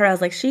I saw her, I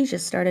was like, she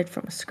just started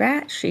from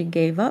scratch. She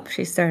gave up.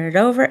 She started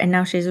over, and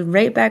now she's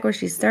right back where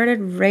she started.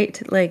 Right,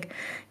 like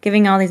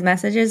giving all these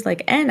messages.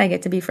 Like, and I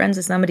get to be friends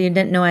with somebody who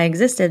didn't know I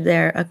existed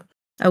there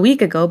a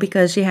week ago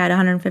because she had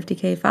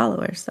 150K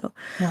followers. So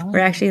we're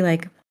actually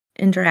like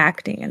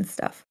interacting and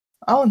stuff.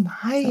 Oh,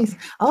 nice. So.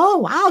 Oh,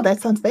 wow.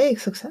 That sounds very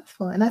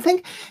successful. And I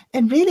think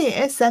it really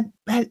is that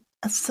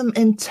some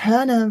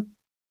internal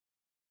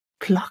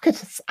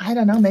blockages. I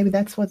don't know. Maybe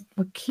that's what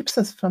keeps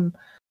us from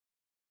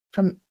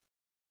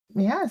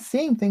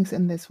seeing things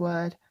in this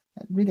world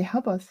that really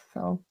help us.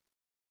 So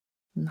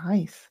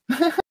nice.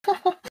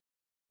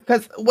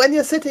 Because when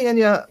you're sitting and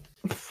you're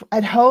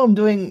at home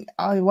doing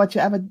what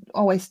you ever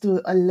always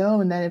do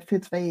alone, then it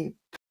feels very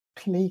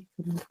bleak.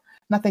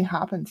 Nothing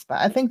happens.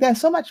 But I think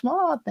there's so much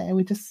more out there.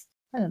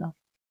 I don't know.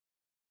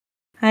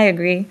 I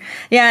agree.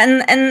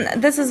 Yeah,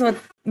 and this is what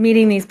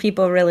meeting these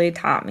people really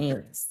taught me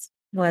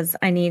was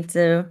I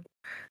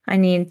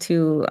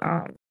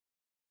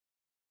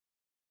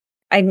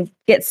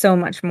get so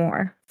much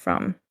more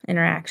from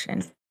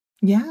interaction.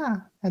 Yeah,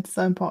 that's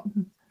so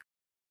important.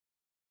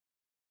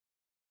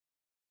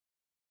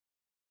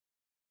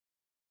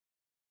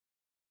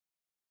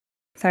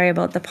 Sorry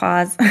about the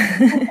pause.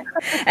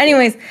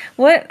 Anyways,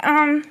 what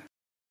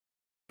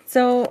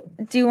so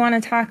do you want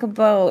to talk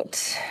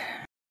about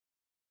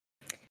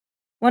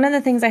one of the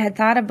things I had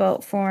thought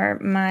about for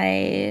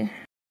my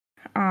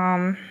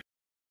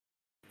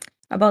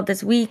about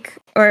this week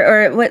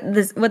or what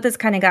this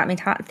kind of got me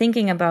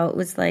thinking about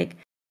was like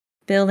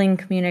building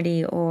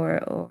community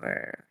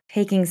or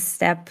taking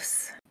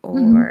steps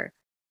or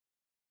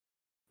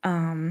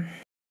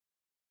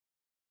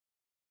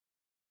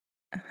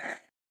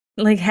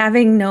like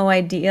having no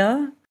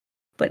idea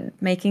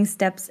but making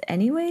steps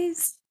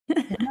anyways.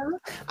 Yeah.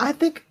 I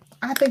think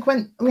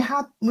when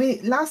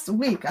last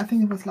week, I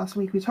think it was last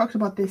week, we talked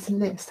about this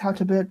list, how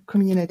to build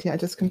community. I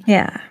just can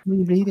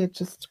reread it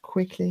just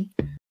quickly.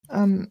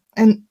 And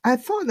I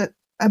thought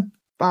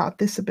about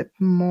this a bit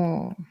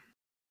more.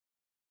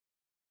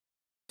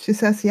 She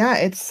says,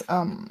 it's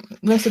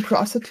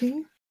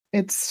reciprocity,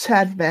 it's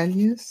shared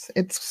values,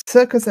 it's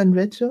circus and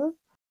ritual,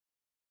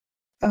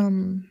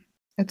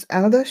 it's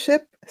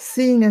eldership,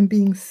 seeing and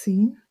being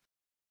seen.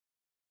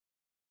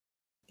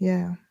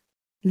 Yeah.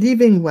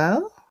 Living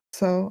well.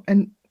 So,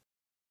 and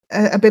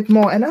a bit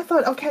more. And I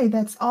thought, okay,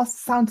 that's all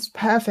sounds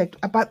perfect.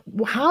 But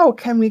how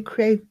can we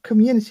create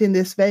community in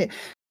this way,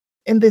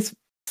 in this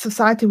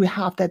society we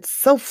have that's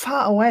so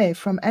far away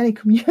from any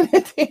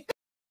community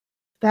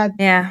that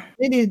Yeah.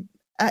 really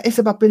is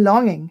about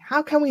belonging.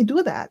 How can we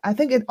do that? I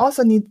think it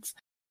also needs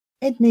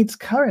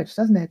courage,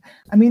 doesn't it?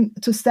 I mean,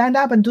 to stand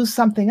up and do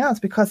something else,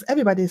 because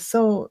everybody is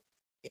so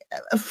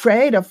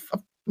afraid of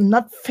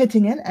not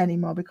fitting in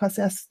anymore, because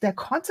there are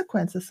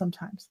consequences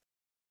sometimes.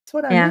 That's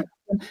what I Yeah. mean.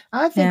 And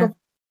I think Yeah.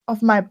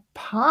 of my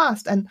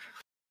past, and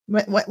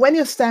when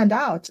you stand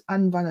out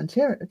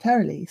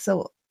involuntarily,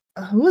 so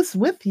who's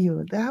with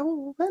you?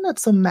 We're not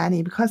so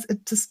many, because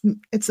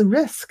it's a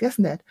risk,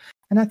 isn't it?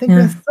 And I think Yeah.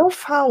 we're so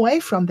far away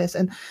from this.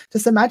 And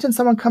just imagine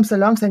someone comes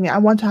along saying, I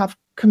want to have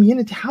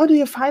community. How do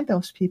you find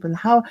those people?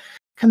 How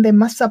can they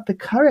muster up the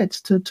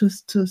courage to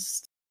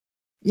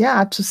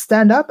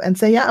stand up and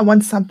say, yeah, I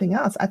want something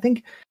else? I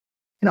think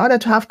in order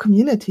to have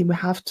community, we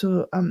have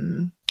to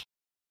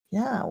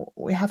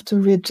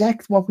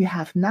reject what we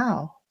have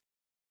now.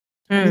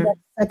 I mean,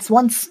 that's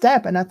one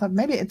step, and I thought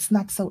maybe it's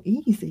not so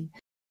easy.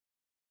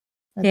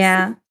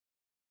 Yeah.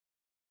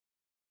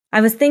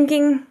 I was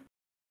thinking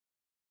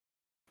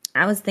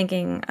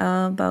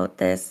about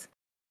this,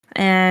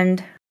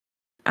 and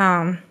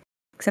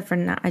except for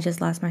now, I just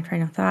lost my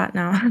train of thought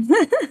now.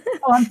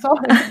 Oh, I'm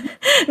sorry.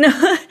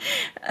 No.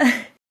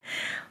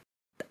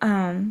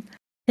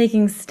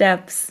 Taking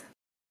steps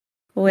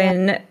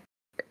when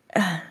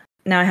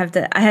now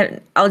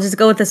I'll just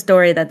go with the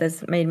story that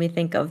this made me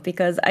think of,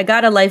 because I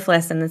got a life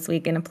lesson this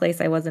week in a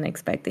place I wasn't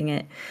expecting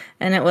it.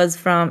 And because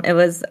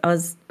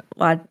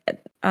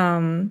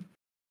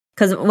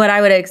what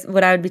I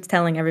would be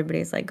telling everybody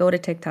is like, go to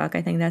TikTok.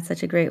 I think that's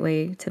such a great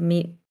way to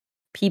meet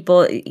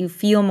people. You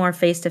feel more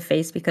face to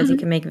face because you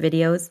can make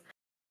videos.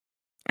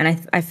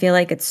 And I feel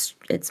like it's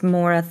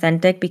more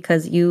authentic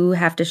because you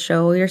have to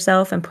show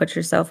yourself and put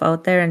yourself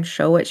out there and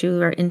show what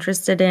you are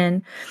interested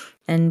in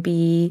and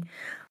be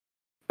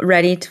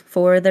ready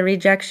for the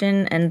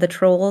rejection and the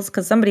trolls,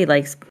 because somebody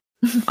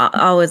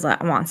always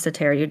wants to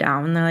tear you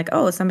down, and they're like,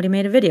 oh, somebody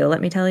made a video,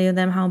 let me tell you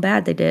them how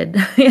bad they did.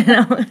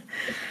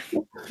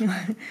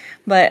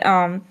 But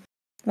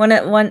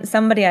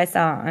somebody I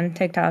saw on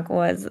TikTok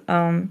was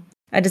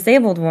a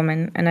disabled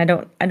woman, and I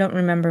don't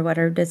remember what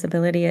her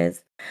disability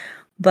is,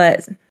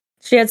 but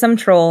she had some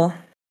troll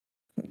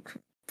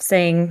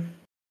saying,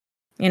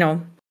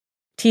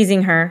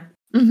 teasing her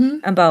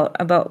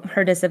about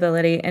her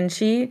disability, and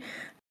she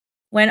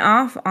went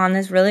off on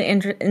this really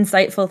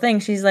insightful thing.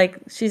 She's like,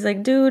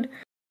 dude,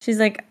 she's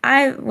like,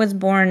 I was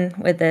born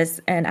with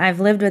this and I've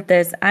lived with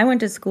this. I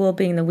went to school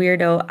being the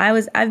weirdo.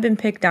 I've been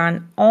picked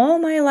on all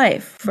my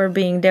life for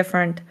being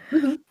different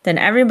than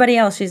everybody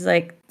else. She's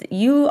like,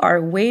 you are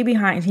way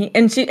behind. She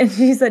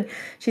said,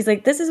 she's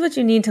like, this is what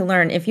you need to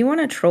learn. If you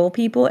want to troll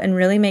people and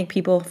really make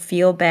people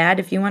feel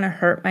bad, if you want to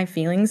hurt my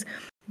feelings,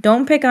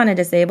 don't pick on a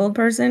disabled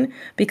person,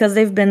 because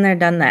they've been there,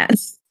 done that.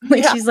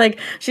 She's like,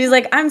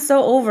 I'm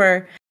so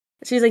over.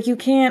 She's like, you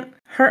can't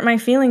hurt my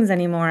feelings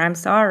anymore. I'm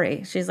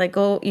sorry. She's like,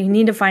 you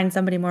need to find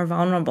somebody more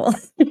vulnerable.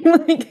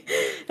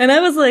 And I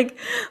was like,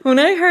 when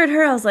I heard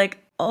her, I was like,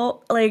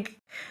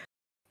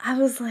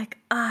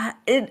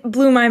 it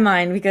blew my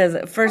mind, because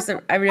at first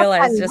I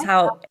realized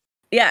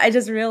I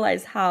just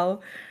realized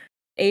how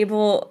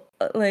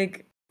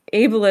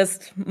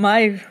ableist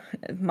my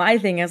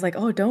thing is. Like,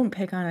 oh, don't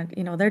pick on it.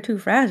 They're too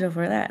fragile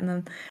for that.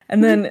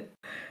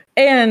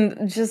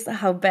 And just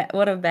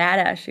what a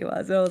badass she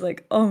was. I was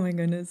like, oh my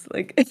goodness.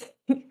 Like, if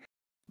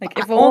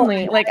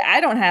only, I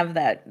don't have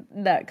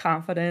that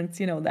confidence,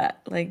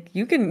 that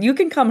you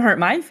can come hurt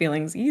my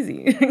feelings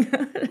easy.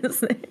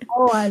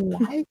 Oh, I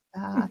like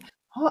that.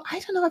 Oh, I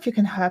don't know if you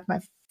can hurt my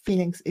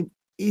feelings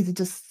easy,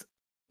 just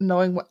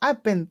knowing what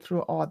I've been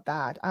through all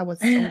that. I was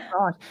so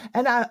hard.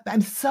 And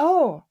I'm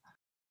so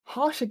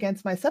harsh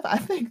against myself. I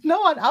think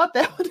no one out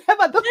there would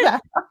ever do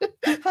that.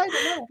 I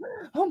don't know.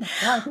 Oh my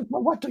God.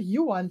 What do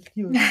you want?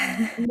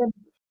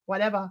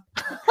 Whatever.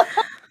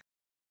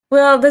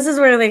 Well, this is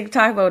where they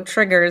talk about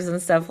triggers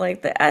and stuff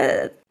like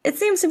that. It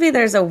seems to be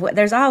there's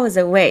always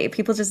a way.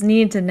 People just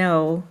need to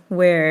know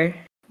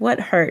what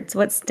hurts,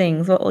 what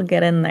stings, what will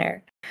get in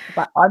there.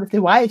 But honestly,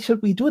 why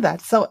should we do that?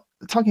 So,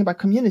 talking about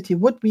community,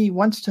 would we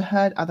want to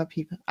hurt other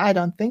people? I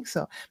don't think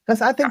so.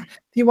 Because I think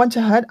you want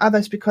to hurt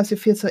others because you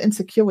feel so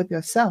insecure with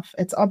yourself.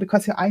 It's all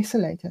because you're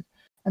isolated.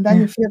 And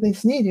then you feel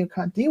this need, you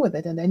can't deal with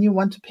it. And then you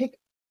want to pick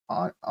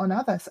on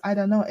others. I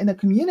don't know. In a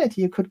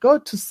community, you could go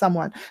to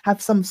someone,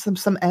 have some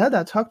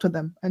elder, talk to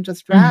them and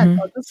just rant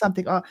or do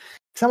something. Or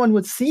someone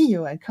would see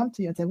you and come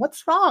to you and say,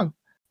 what's wrong?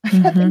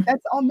 I think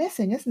that's all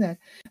missing, isn't it?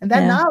 And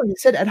then now you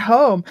sit at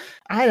home,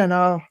 I don't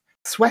know,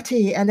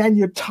 sweaty, and then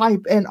you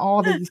type in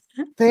all these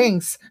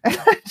things.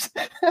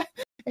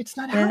 It's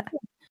not happening.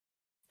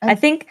 I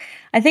think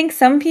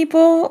some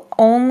people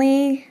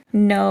only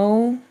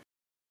know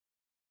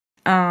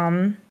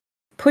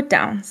put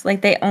downs.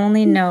 Like, they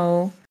only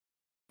know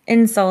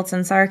insults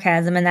and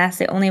sarcasm, and that's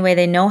the only way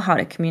they know how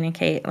to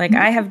communicate. Like,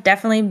 I have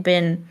definitely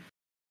been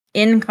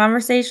in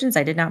conversations.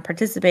 I did not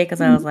participate because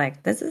I was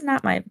like, this is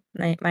not my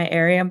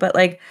area, but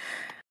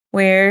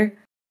where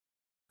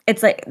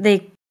it's like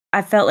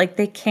I felt like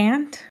they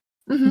can't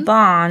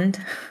bond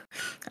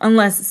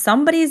unless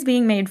somebody's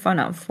being made fun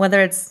of,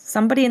 whether it's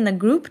somebody in the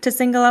group to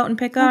single out and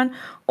pick on,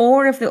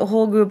 or if the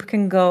whole group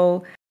can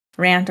go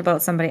rant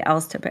about somebody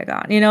else to pick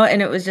on,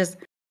 and it was just,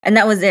 and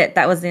that was it.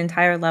 That was the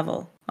entire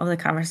level of the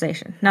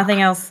conversation.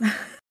 Nothing else.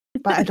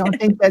 But I don't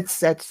think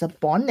that's a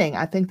bonding.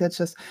 I think that's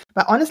just,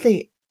 but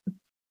honestly,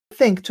 I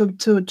think to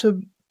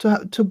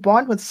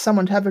bond with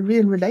someone, to have a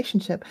real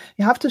relationship,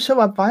 you have to show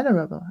up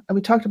vulnerable. And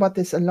we talked about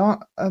this very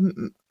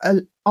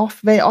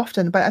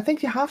often, but I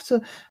think you have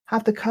to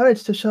have the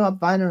courage to show up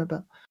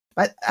vulnerable.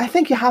 But I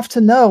think you have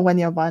to know when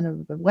you're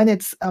vulnerable, when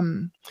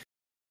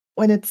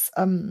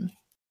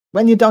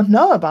you don't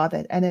know about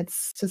it, and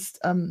it's just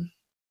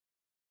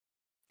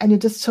and you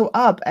just show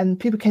up, and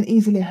people can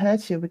easily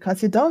hurt you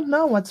because you don't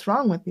know what's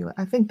wrong with you.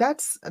 I think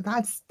that's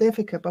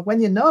difficult. But when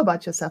you know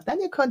about yourself,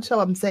 then you can show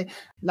up and say,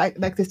 like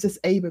this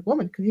disabled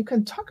woman, you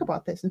can talk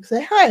about this and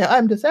say, "Hi,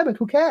 I'm disabled.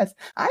 Who cares?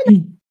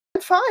 I'm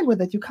fine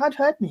with it. You can't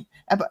hurt me."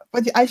 But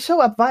I show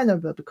up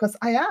vulnerable because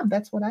I am.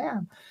 That's what I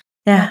am.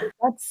 Yeah,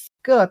 that's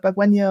good. But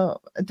when you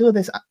do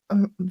this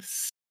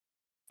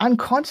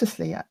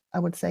unconsciously, I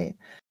would say,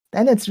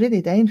 then it's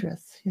really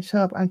dangerous. You show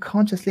up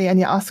unconsciously and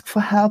you ask for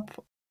help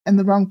in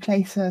the wrong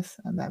places,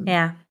 and then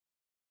yeah.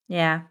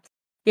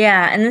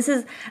 And this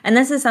is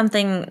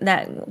something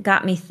that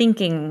got me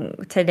thinking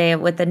today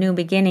with the new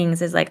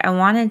beginnings. Is like I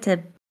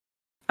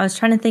was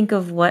trying to think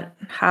of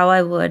how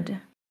I would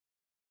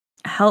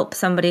help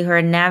somebody who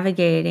are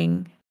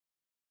navigating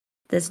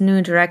this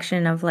new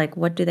direction of like,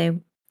 what do they,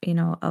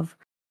 of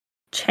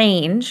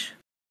change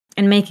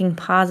and making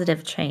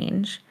positive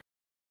change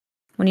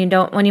when you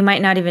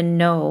might not even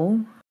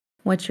know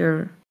what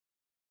you're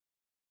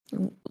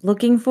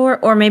looking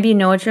for, or maybe you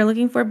know what you're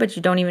looking for, but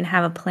you don't even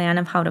have a plan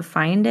of how to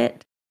find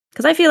it.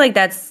 Because I feel like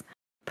that's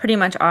pretty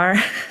much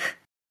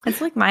it's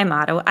like my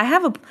motto. I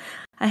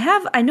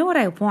know what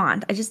I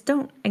want. I just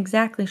don't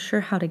exactly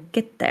sure how to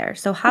get there.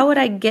 So how would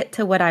I get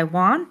to what I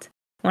want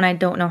when I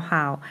don't know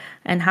how?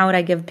 And how would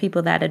I give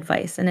people that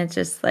advice? And it's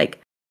just like,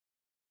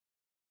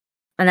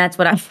 and that's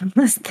what I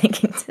was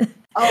thinking.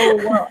 Oh,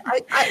 well,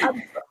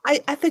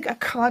 I think I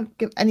can't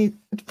give any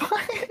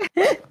advice.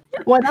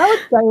 What I would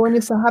say when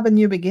you still have a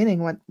new beginning,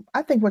 what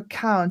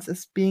counts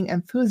is being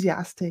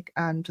enthusiastic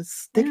and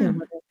just sticking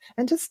with it,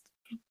 and just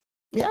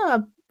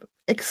But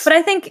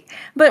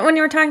when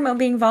you were talking about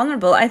being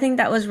vulnerable, I think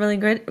that was really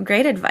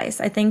great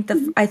advice. I think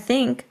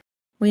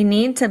we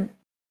need to.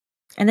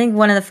 I think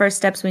one of the first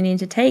steps we need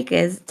to take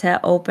is to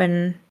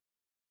open.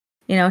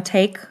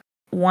 Take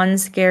one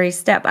scary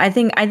step. I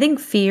think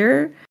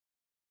fear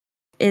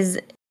is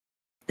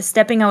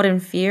stepping out in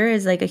fear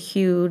is like a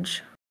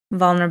huge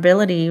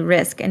vulnerability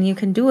risk, and you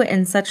can do it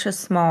in such a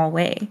small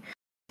way.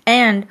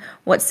 And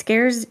what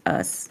scares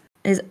us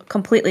is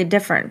completely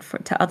different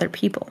to other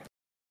people.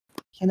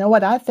 You know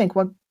what I think?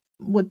 What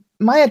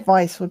my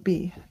advice would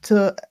be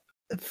to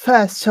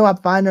first show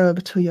up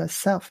vulnerable to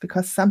yourself,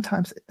 because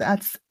sometimes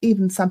that's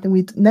even something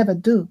we never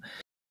do.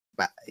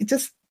 But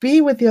just be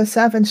with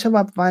yourself and show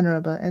up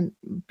vulnerable and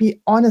be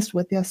honest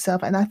with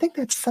yourself. And I think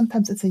that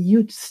sometimes it's a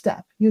huge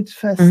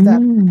first step.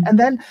 And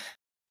then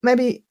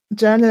maybe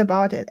journal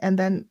about it, and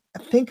then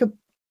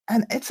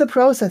and it's a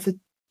process. It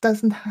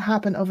doesn't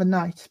happen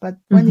overnight, but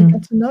when you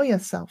get to know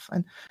yourself,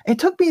 and it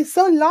took me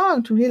so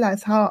long to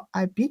realize how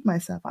I beat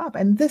myself up.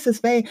 And this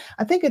is I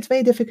think it's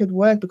very difficult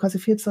work because it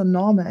feels so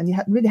normal, and you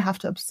really have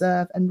to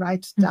observe and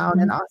write down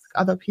and ask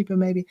other people,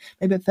 maybe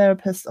a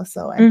therapist or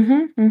so.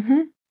 And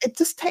it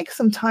just takes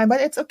some time,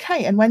 but it's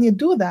okay. And when you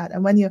do that,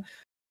 and when you're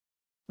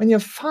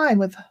fine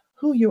with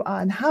who you are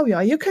and how you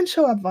are, you can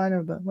show up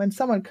vulnerable. When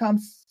someone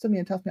comes to me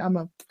and tells me I'm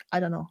a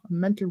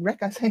mental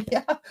wreck, I say,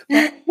 yeah.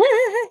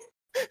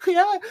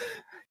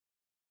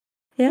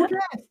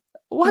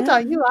 What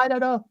are you? I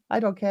don't know. I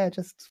don't care.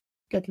 Just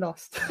get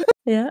lost.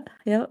 Yeah.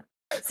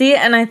 See,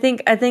 and I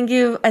think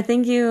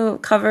you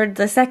covered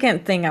the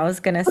second thing I was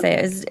gonna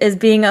say is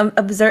being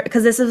observed,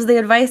 because this is the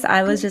advice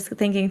I was just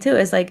thinking too.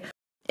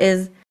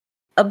 Is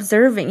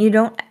observing. You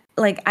don't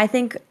I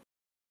think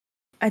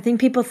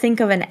people think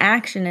of an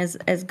action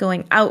as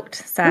going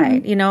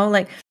outside,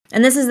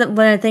 and this is one of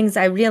the things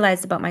I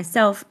realized about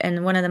myself,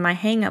 and one of my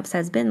hangups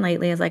has been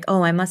lately is like,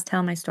 oh, I must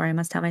tell my story. I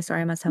must tell my story.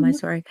 I must tell my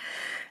story.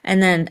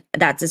 And then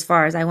that's as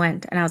far as I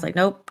went. And I was like,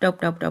 nope.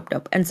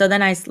 And so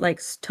then I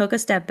took a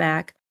step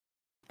back,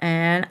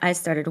 and I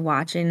started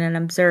watching and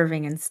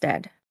observing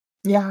instead.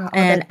 Yeah.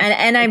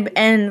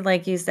 And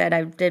like you said,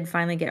 I did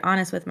finally get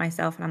honest with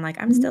myself, and I'm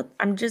like,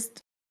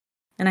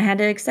 and I had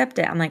to accept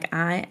it. I'm like,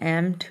 I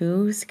am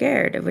too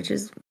scared, which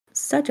is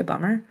such a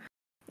bummer.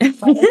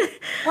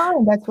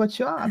 Fine, that's what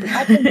you are.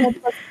 I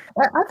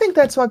think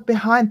that's what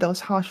behind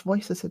those harsh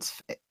voices.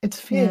 It's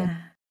fear.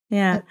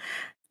 Yeah.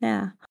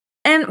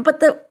 And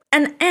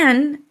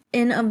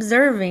in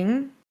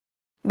observing,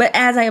 but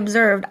as I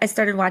observed, I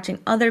started watching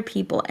other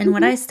people, and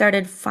what I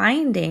started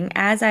finding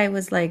as I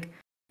was like,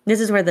 this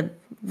is where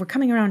we're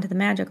coming around to the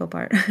magical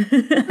part,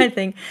 I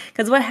think,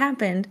 because what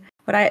happened,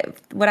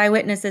 what I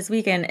witnessed this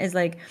weekend is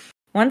like,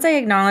 once I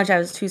acknowledged I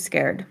was too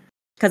scared,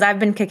 because I've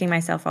been kicking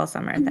myself all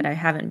summer that I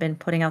haven't been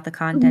putting out the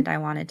content I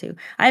wanted to.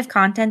 I have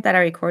content that I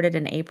recorded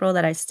in April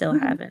that I still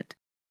haven't,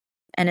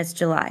 and it's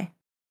July,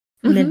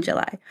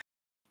 mid-July,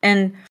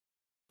 and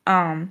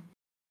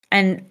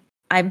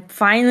I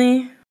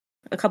finally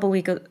a couple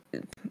weeks,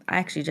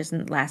 actually just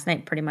last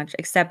night, pretty much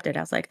accepted.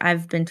 I was like,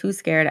 I've been too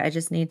scared. I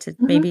just need to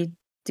maybe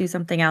do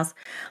something else.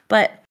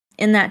 But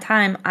in that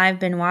time, I've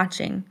been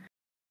watching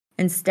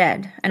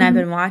instead, and I've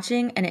been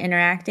watching and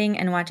interacting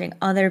and watching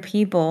other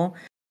people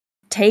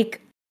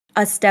take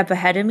a step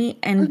ahead of me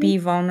and be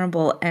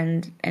vulnerable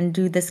and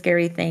do the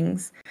scary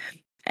things.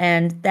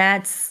 And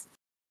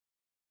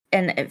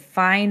it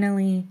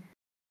finally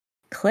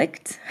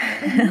clicked.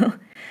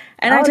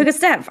 And I took a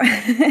step.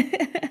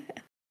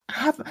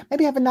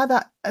 Maybe have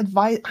another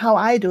advice how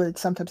I do it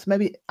sometimes.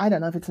 Maybe I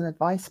don't know if it's an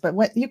advice, but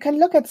when you can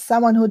look at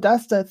someone who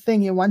does the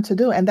thing you want to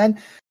do and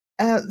then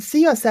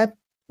see yourself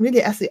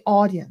really as the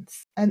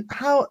audience, and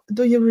how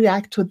do you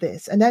react to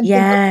this? And then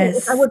I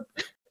would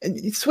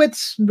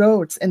switch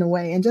roles in a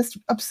way and just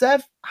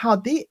observe how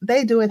they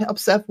do it,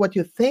 observe what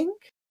you think,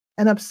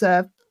 and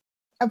observe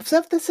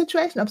the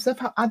situation, observe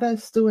how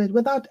others do it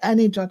without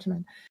any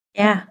judgment.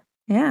 Yeah.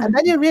 And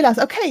then you realize,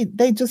 okay,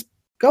 they just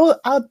go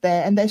out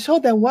there and they show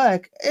their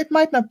work. It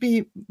might not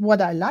be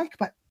what I like,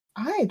 but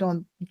I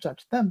don't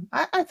judge them.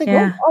 I think,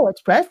 oh,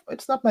 it's brave.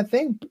 It's not my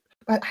thing,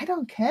 but I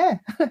don't care.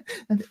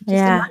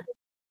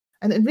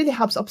 And it really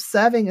helps.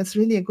 Observing is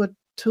really a good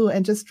tool,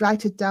 and just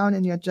write it down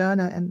in your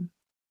journal and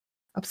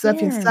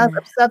observe yourself,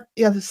 observe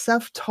your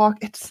self-talk.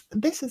 I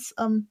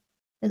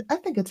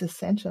think it's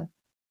essential.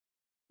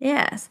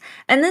 Yes.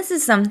 And this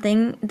is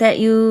something that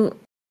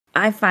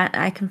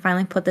I can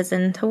finally put this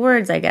into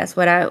words, I guess.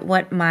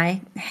 What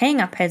my hang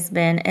up has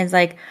been is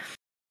like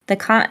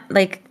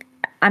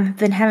I've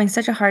been having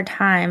such a hard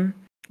time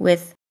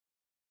with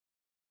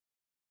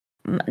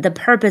the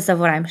purpose of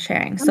what I'm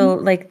sharing. So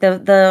like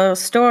the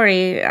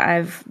story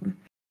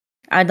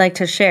I'd like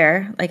to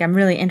share, like I'm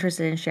really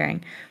interested in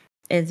sharing,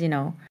 is,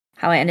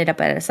 how I ended up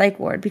at a psych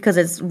ward, because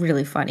it's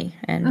really funny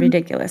and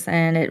ridiculous,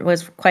 and it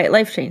was quite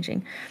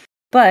life-changing.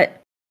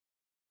 But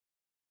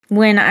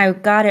when I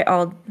got it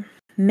all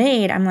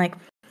made, I'm like,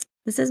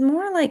 this is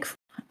more like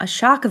a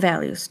shock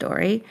value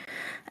story,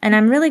 and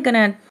I'm really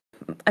gonna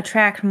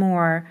attract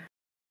more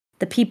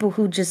the people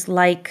who just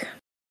like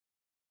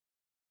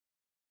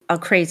a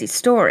crazy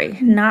story,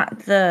 not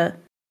the,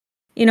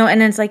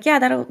 and it's like,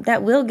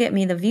 that will get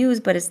me the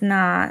views, but it's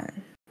not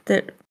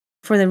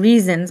for the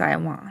reasons I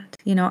want.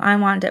 I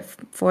want it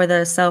for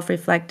the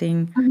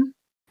self-reflecting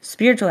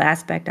spiritual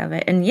aspect of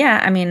it. And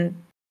I mean,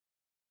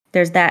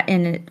 there's that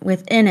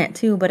within it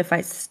too, but if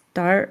I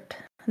start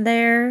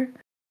there,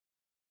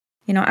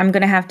 I'm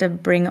going to have to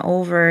bring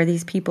over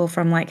these people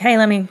from like, hey,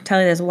 let me tell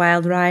you this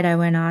wild ride I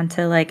went on,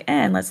 to like,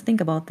 and let's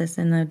think about this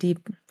in a deep,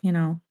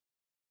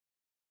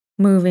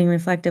 moving,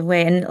 reflective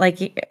way. And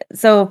like,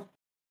 so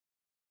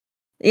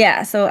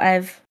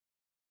I've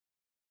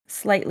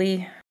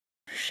slightly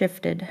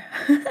shifted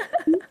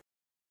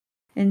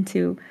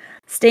into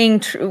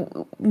staying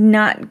true,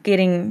 not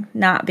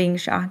being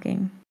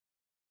shocking.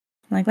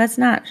 Like, let's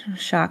not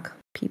shock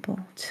people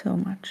so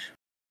much.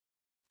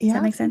 Does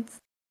that make sense?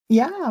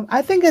 Yeah,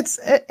 I think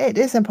it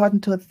is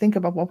important to think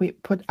about what we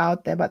put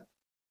out there, but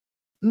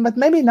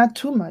maybe not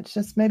too much.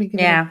 Just maybe give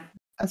it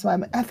that's why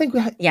I think we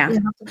have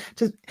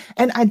to,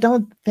 and I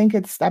don't think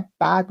it's that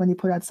bad when you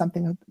put out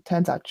something that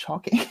turns out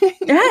shocking.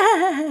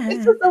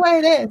 It's just the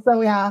way it is.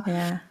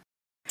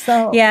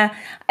 So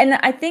and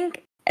I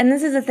think, and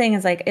this is the thing,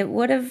 is like,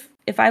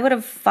 if I would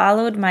have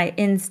followed my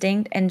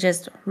instinct and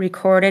just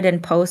recorded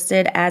and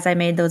posted as I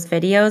made those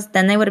videos,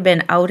 then they would have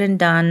been out and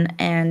done,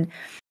 and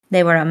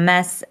they were a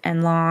mess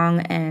and long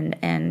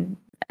and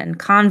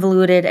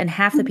convoluted, and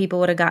half the people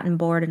would have gotten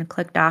bored and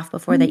clicked off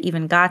before they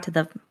even got to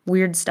the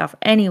weird stuff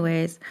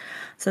anyways.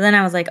 So then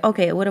I was like,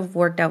 okay, it would have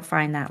worked out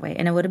fine that way,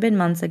 and it would have been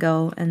months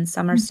ago, and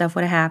summer stuff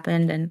would have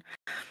happened, and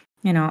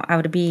I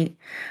would be,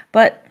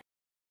 but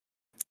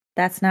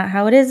that's not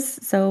how it is.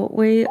 So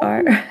we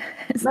are.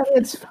 But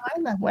it's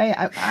fine that way.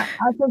 I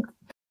think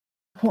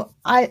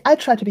I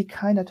try to be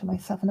kinder to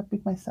myself and not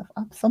beat myself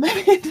up. So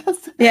maybe it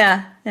just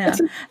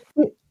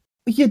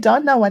you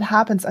don't know what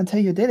happens until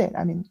you did it.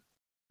 I mean,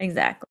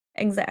 exactly.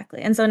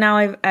 And so now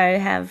I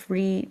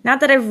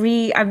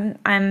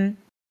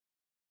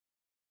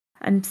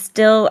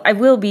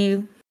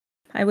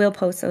will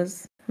post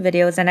those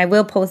videos, and I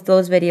will post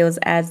those videos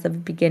as the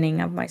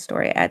beginning of my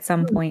story at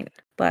some point,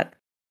 but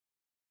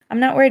I'm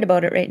not worried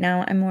about it right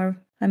now. I'm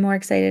more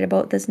excited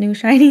about this new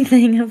shiny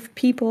thing of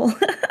people.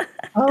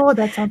 Oh,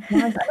 that sounds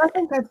nice. And I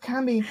think that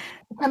can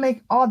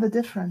make all the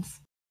difference.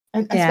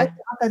 And especially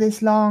after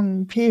this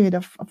long period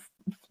of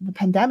the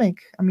pandemic.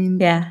 I mean,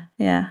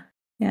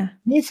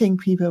 meeting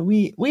people.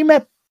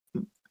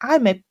 I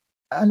met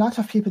a lot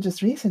of people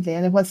just recently,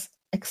 and it was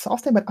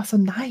exhausting but also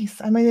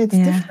nice. I mean, it's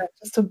different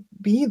just to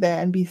be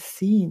there and be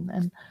seen.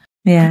 And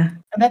Yeah.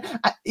 And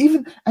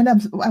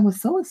then I was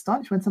so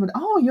astonished when someone,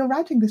 oh, you're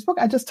writing this book.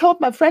 I just told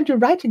my friend you're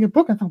writing a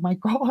book. I thought, my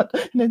God.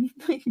 And then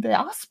they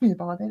asked me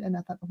about it, and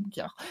I thought, oh,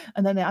 yeah.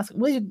 And then they asked,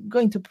 are you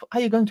going to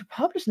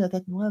publish it? I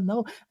said, well,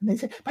 no. And they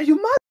said, but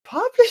you must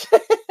publish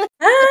it.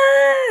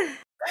 Ah!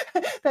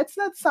 That's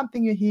not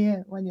something you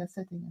hear when you're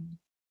sitting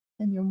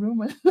in your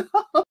room.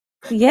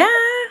 Yeah.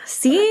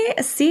 See,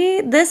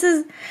 this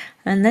is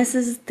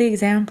the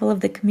example of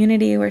the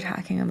community we're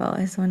talking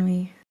about, is when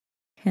we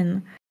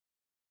can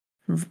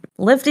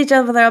lift each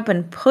other up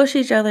and push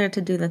each other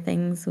to do the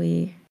things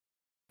we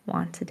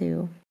want to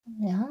do.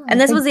 Yeah.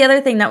 And this was the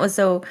other thing that was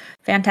so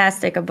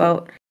fantastic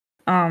about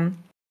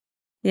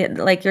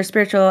like your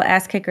spiritual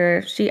ass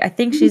kicker. I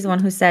think she's the one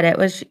who said it,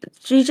 was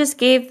she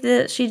just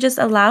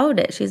allowed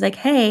it. She's like,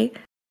 hey,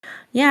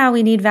 yeah,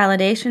 we need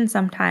validation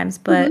sometimes,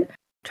 but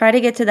try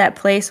to get to that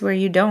place where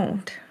you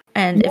don't.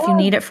 And if you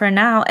need it for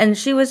now, and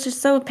she was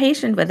just so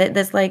patient with it.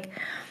 This, like,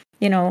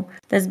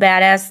 this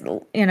badass,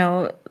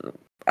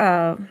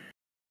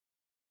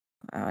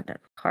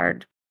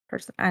 card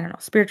person, I don't know,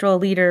 spiritual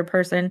leader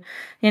person,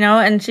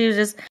 and she was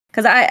just,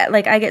 because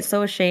I get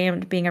so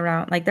ashamed being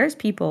around, like, there's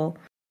people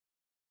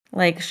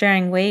like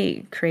sharing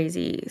way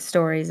crazy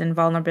stories and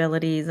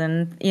vulnerabilities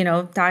and,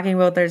 talking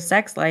about their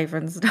sex life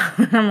and stuff.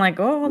 And I'm like,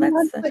 oh, that's,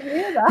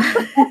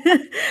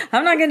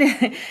 I'm not going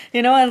to,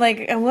 and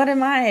like, what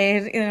am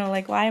I,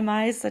 like, why am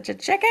I such a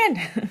chicken?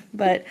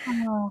 But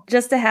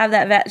just to have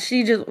that,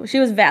 she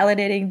was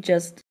validating,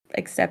 just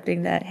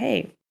accepting that,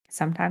 hey,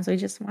 sometimes we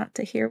just want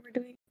to hear we're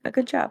doing a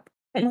good job.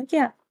 I'm like,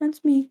 yeah,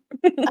 that's me.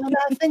 And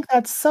I think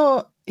that's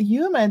so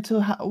human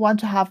to want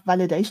to have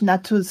validation,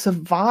 not to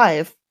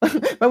survive,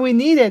 when we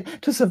need it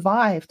to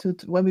survive.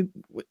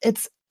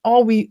 It's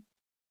all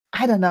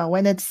I don't know,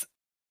 when it's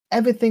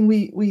everything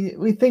we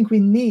think we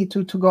need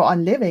to go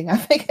on living. I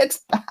think it's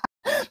that.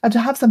 But to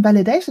have some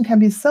validation can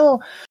be so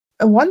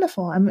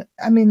wonderful.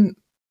 I mean,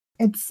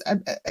 it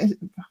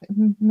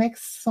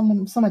makes so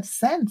much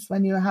sense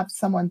when you have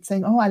someone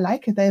saying, "Oh, I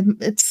like it."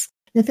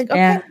 You think,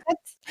 okay,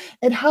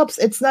 it helps.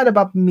 It's not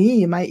about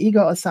me, my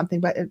ego or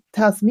something, but it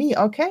tells me,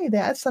 okay,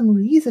 there is some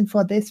reason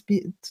for this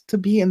to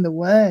be in the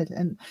world,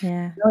 and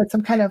it's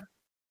some kind of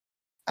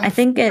I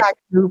think feedback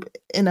loop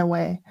in a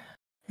way.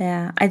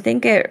 Yeah, I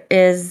think it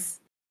is.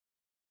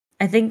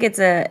 I think it's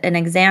an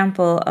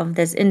example of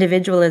this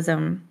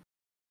individualism,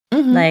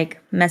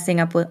 like messing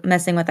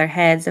with our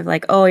heads, of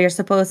like, oh, you're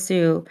supposed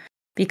to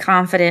be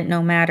confident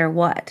no matter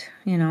what,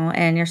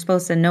 and you're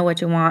supposed to know what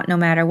you want no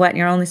matter what. And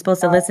you're only supposed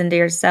to listen to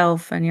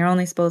yourself, and you're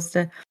only supposed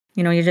to,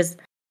 you just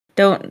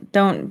don't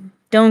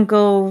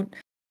go,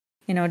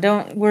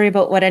 don't worry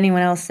about what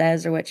anyone else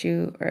says or what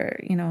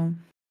don't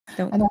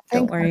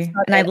worry.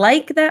 And I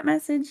like that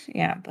message.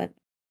 Yeah, but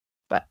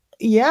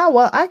yeah,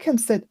 well,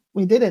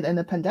 we did it in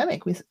the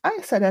pandemic. I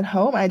sat at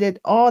home. I did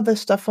all the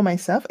stuff for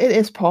myself. It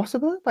is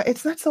possible, but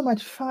it's not so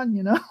much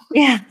fun,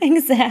 Yeah,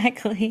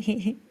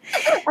 exactly.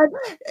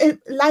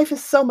 Life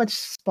is so much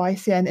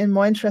spicier and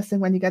more interesting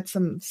when you get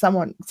some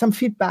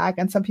feedback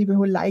and some people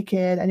who like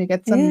it, and you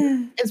get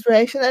some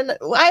inspiration. And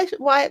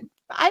why?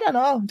 I don't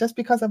know. Just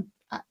because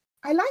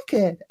I like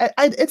it.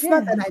 It's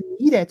not that I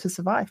need it to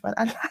survive, but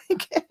I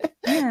like it.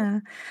 Yeah.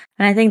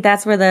 And I think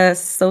that's where the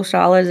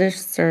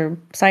sociologists or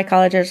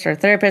psychologists or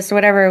therapists or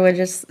whatever would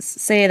just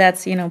say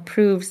that's,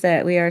 proves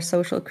that we are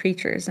social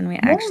creatures, and we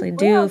actually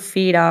do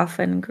feed off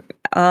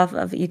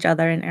of each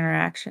other in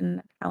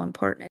interaction, how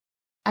important it is.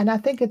 And I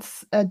think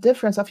it's a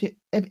difference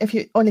if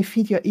you only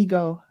feed your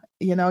ego,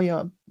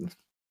 your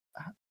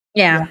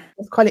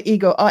let's call it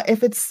ego, or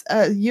if it's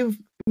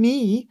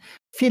me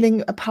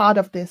feeling a part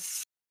of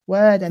this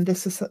word and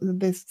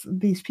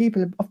these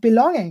people of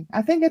belonging.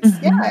 I think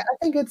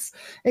it's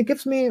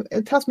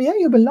it tells me, yeah,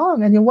 you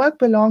belong, and your work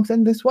belongs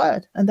in this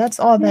world, and that's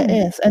all there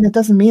is. And it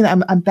doesn't mean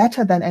I'm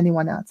better than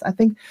anyone else. I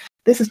think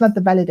this is not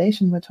the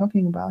validation we're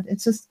talking about.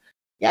 It's just,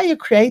 yeah, you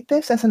create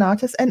this as an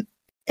artist, and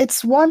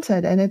it's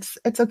wanted, and it's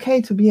okay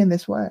to be in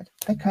this world.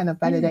 That kind of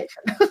validation.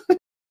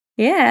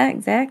 Yeah,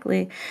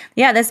 exactly.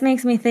 Yeah, this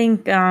makes me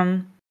think,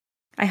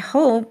 I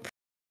hope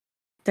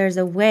there's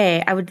a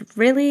way.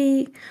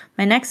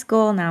 My next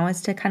goal now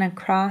is to kind of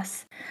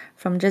cross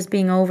from just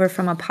being over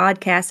from a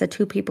podcast of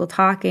two people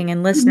talking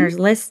and listeners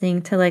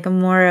listening to like a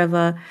more of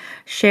a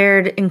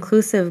shared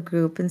inclusive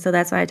group. And so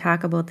that's why I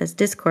talk about this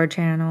Discord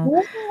channel.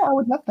 Oh, I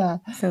would love that.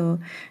 So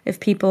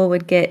if people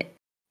would get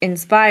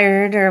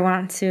inspired or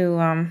want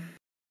to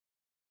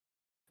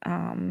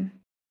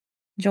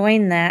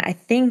join that, I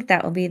think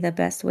that will be the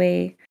best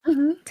way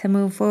to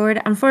move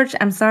forward.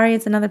 Unfortunately, I'm sorry,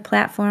 it's another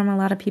platform. A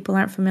lot of people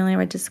aren't familiar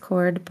with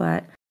Discord,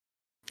 but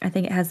I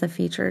think it has the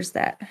features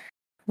that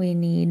we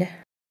need,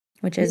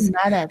 which is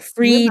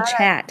free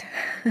chat.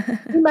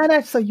 We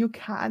manage, so you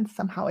can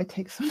somehow. It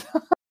takes some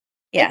time.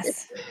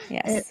 Yes.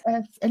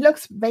 It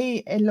looks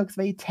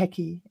very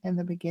techy in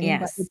the beginning,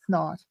 but it's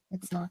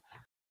not.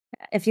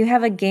 If you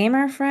have a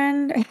gamer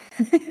friend,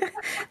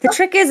 the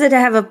trick is to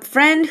have a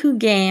friend who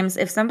games.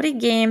 If somebody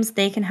games,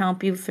 they can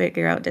help you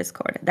figure out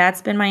Discord.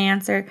 That's been my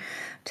answer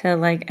to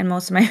and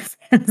most of my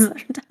friends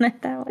have done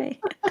it that way.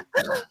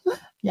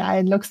 Yeah,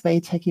 it looks very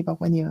techy, but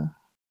when you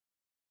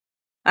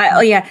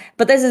Oh yeah,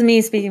 but this is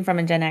me speaking from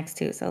a Gen X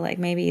too. So like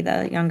maybe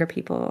the younger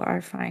people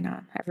are fine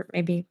on.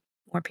 Maybe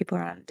more people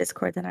are on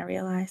Discord than I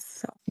realize.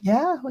 So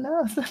yeah, who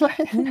knows?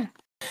 yeah.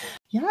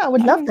 Yeah, I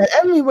would All love right. that.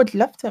 And we would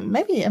love to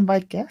maybe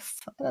invite guests.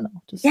 I don't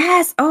know. Just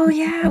Yes. Oh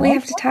yeah, we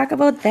have to talk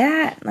about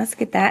that. Let's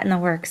get that in the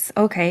works.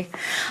 Okay.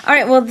 All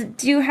right. Well,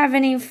 do you have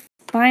any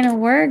final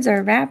words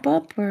or wrap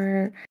up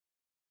or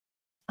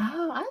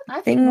I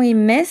think thing we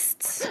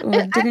missed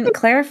or didn't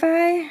clarify?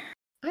 I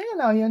don't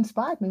know. You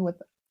inspired me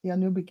with your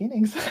new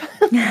beginnings.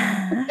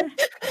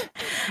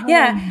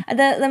 Yeah, Um,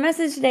 the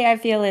message today I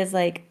feel is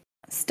like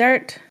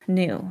start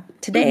new.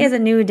 Today mhm. is a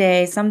new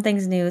day.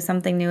 Something's new.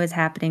 Something new is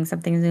happening.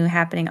 Something's new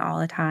happening all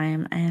the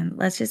time, and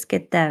let's just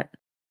get that.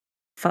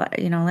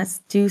 Let's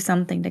do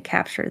something to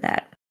capture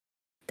that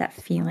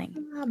feeling.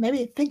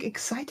 Maybe think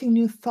exciting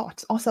new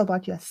thoughts also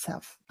about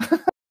yourself.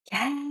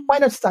 Yeah, Why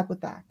not start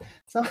with that?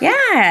 So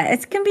yeah,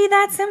 it can be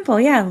that simple.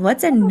 Yeah,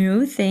 what's a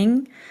new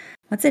thing?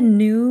 What's a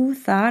new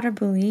thought or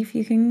belief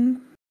you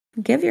can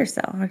give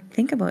yourself or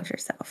think about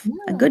yourself?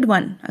 A yeah, good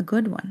one. A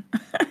good one.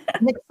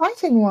 an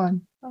exciting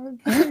one.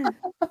 Yeah.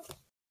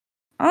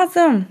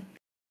 Awesome.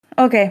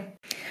 Okay.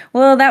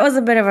 Well, that was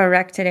a bit of a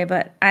wreck today,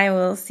 but I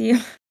will see you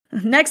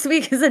next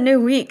week is a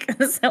new week.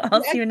 So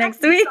I'll Yeah, see you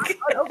next exactly. Start week.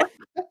 all over.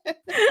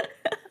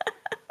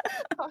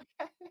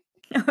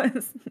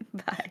 Okay.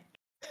 Bye.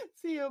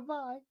 See you.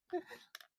 Bye.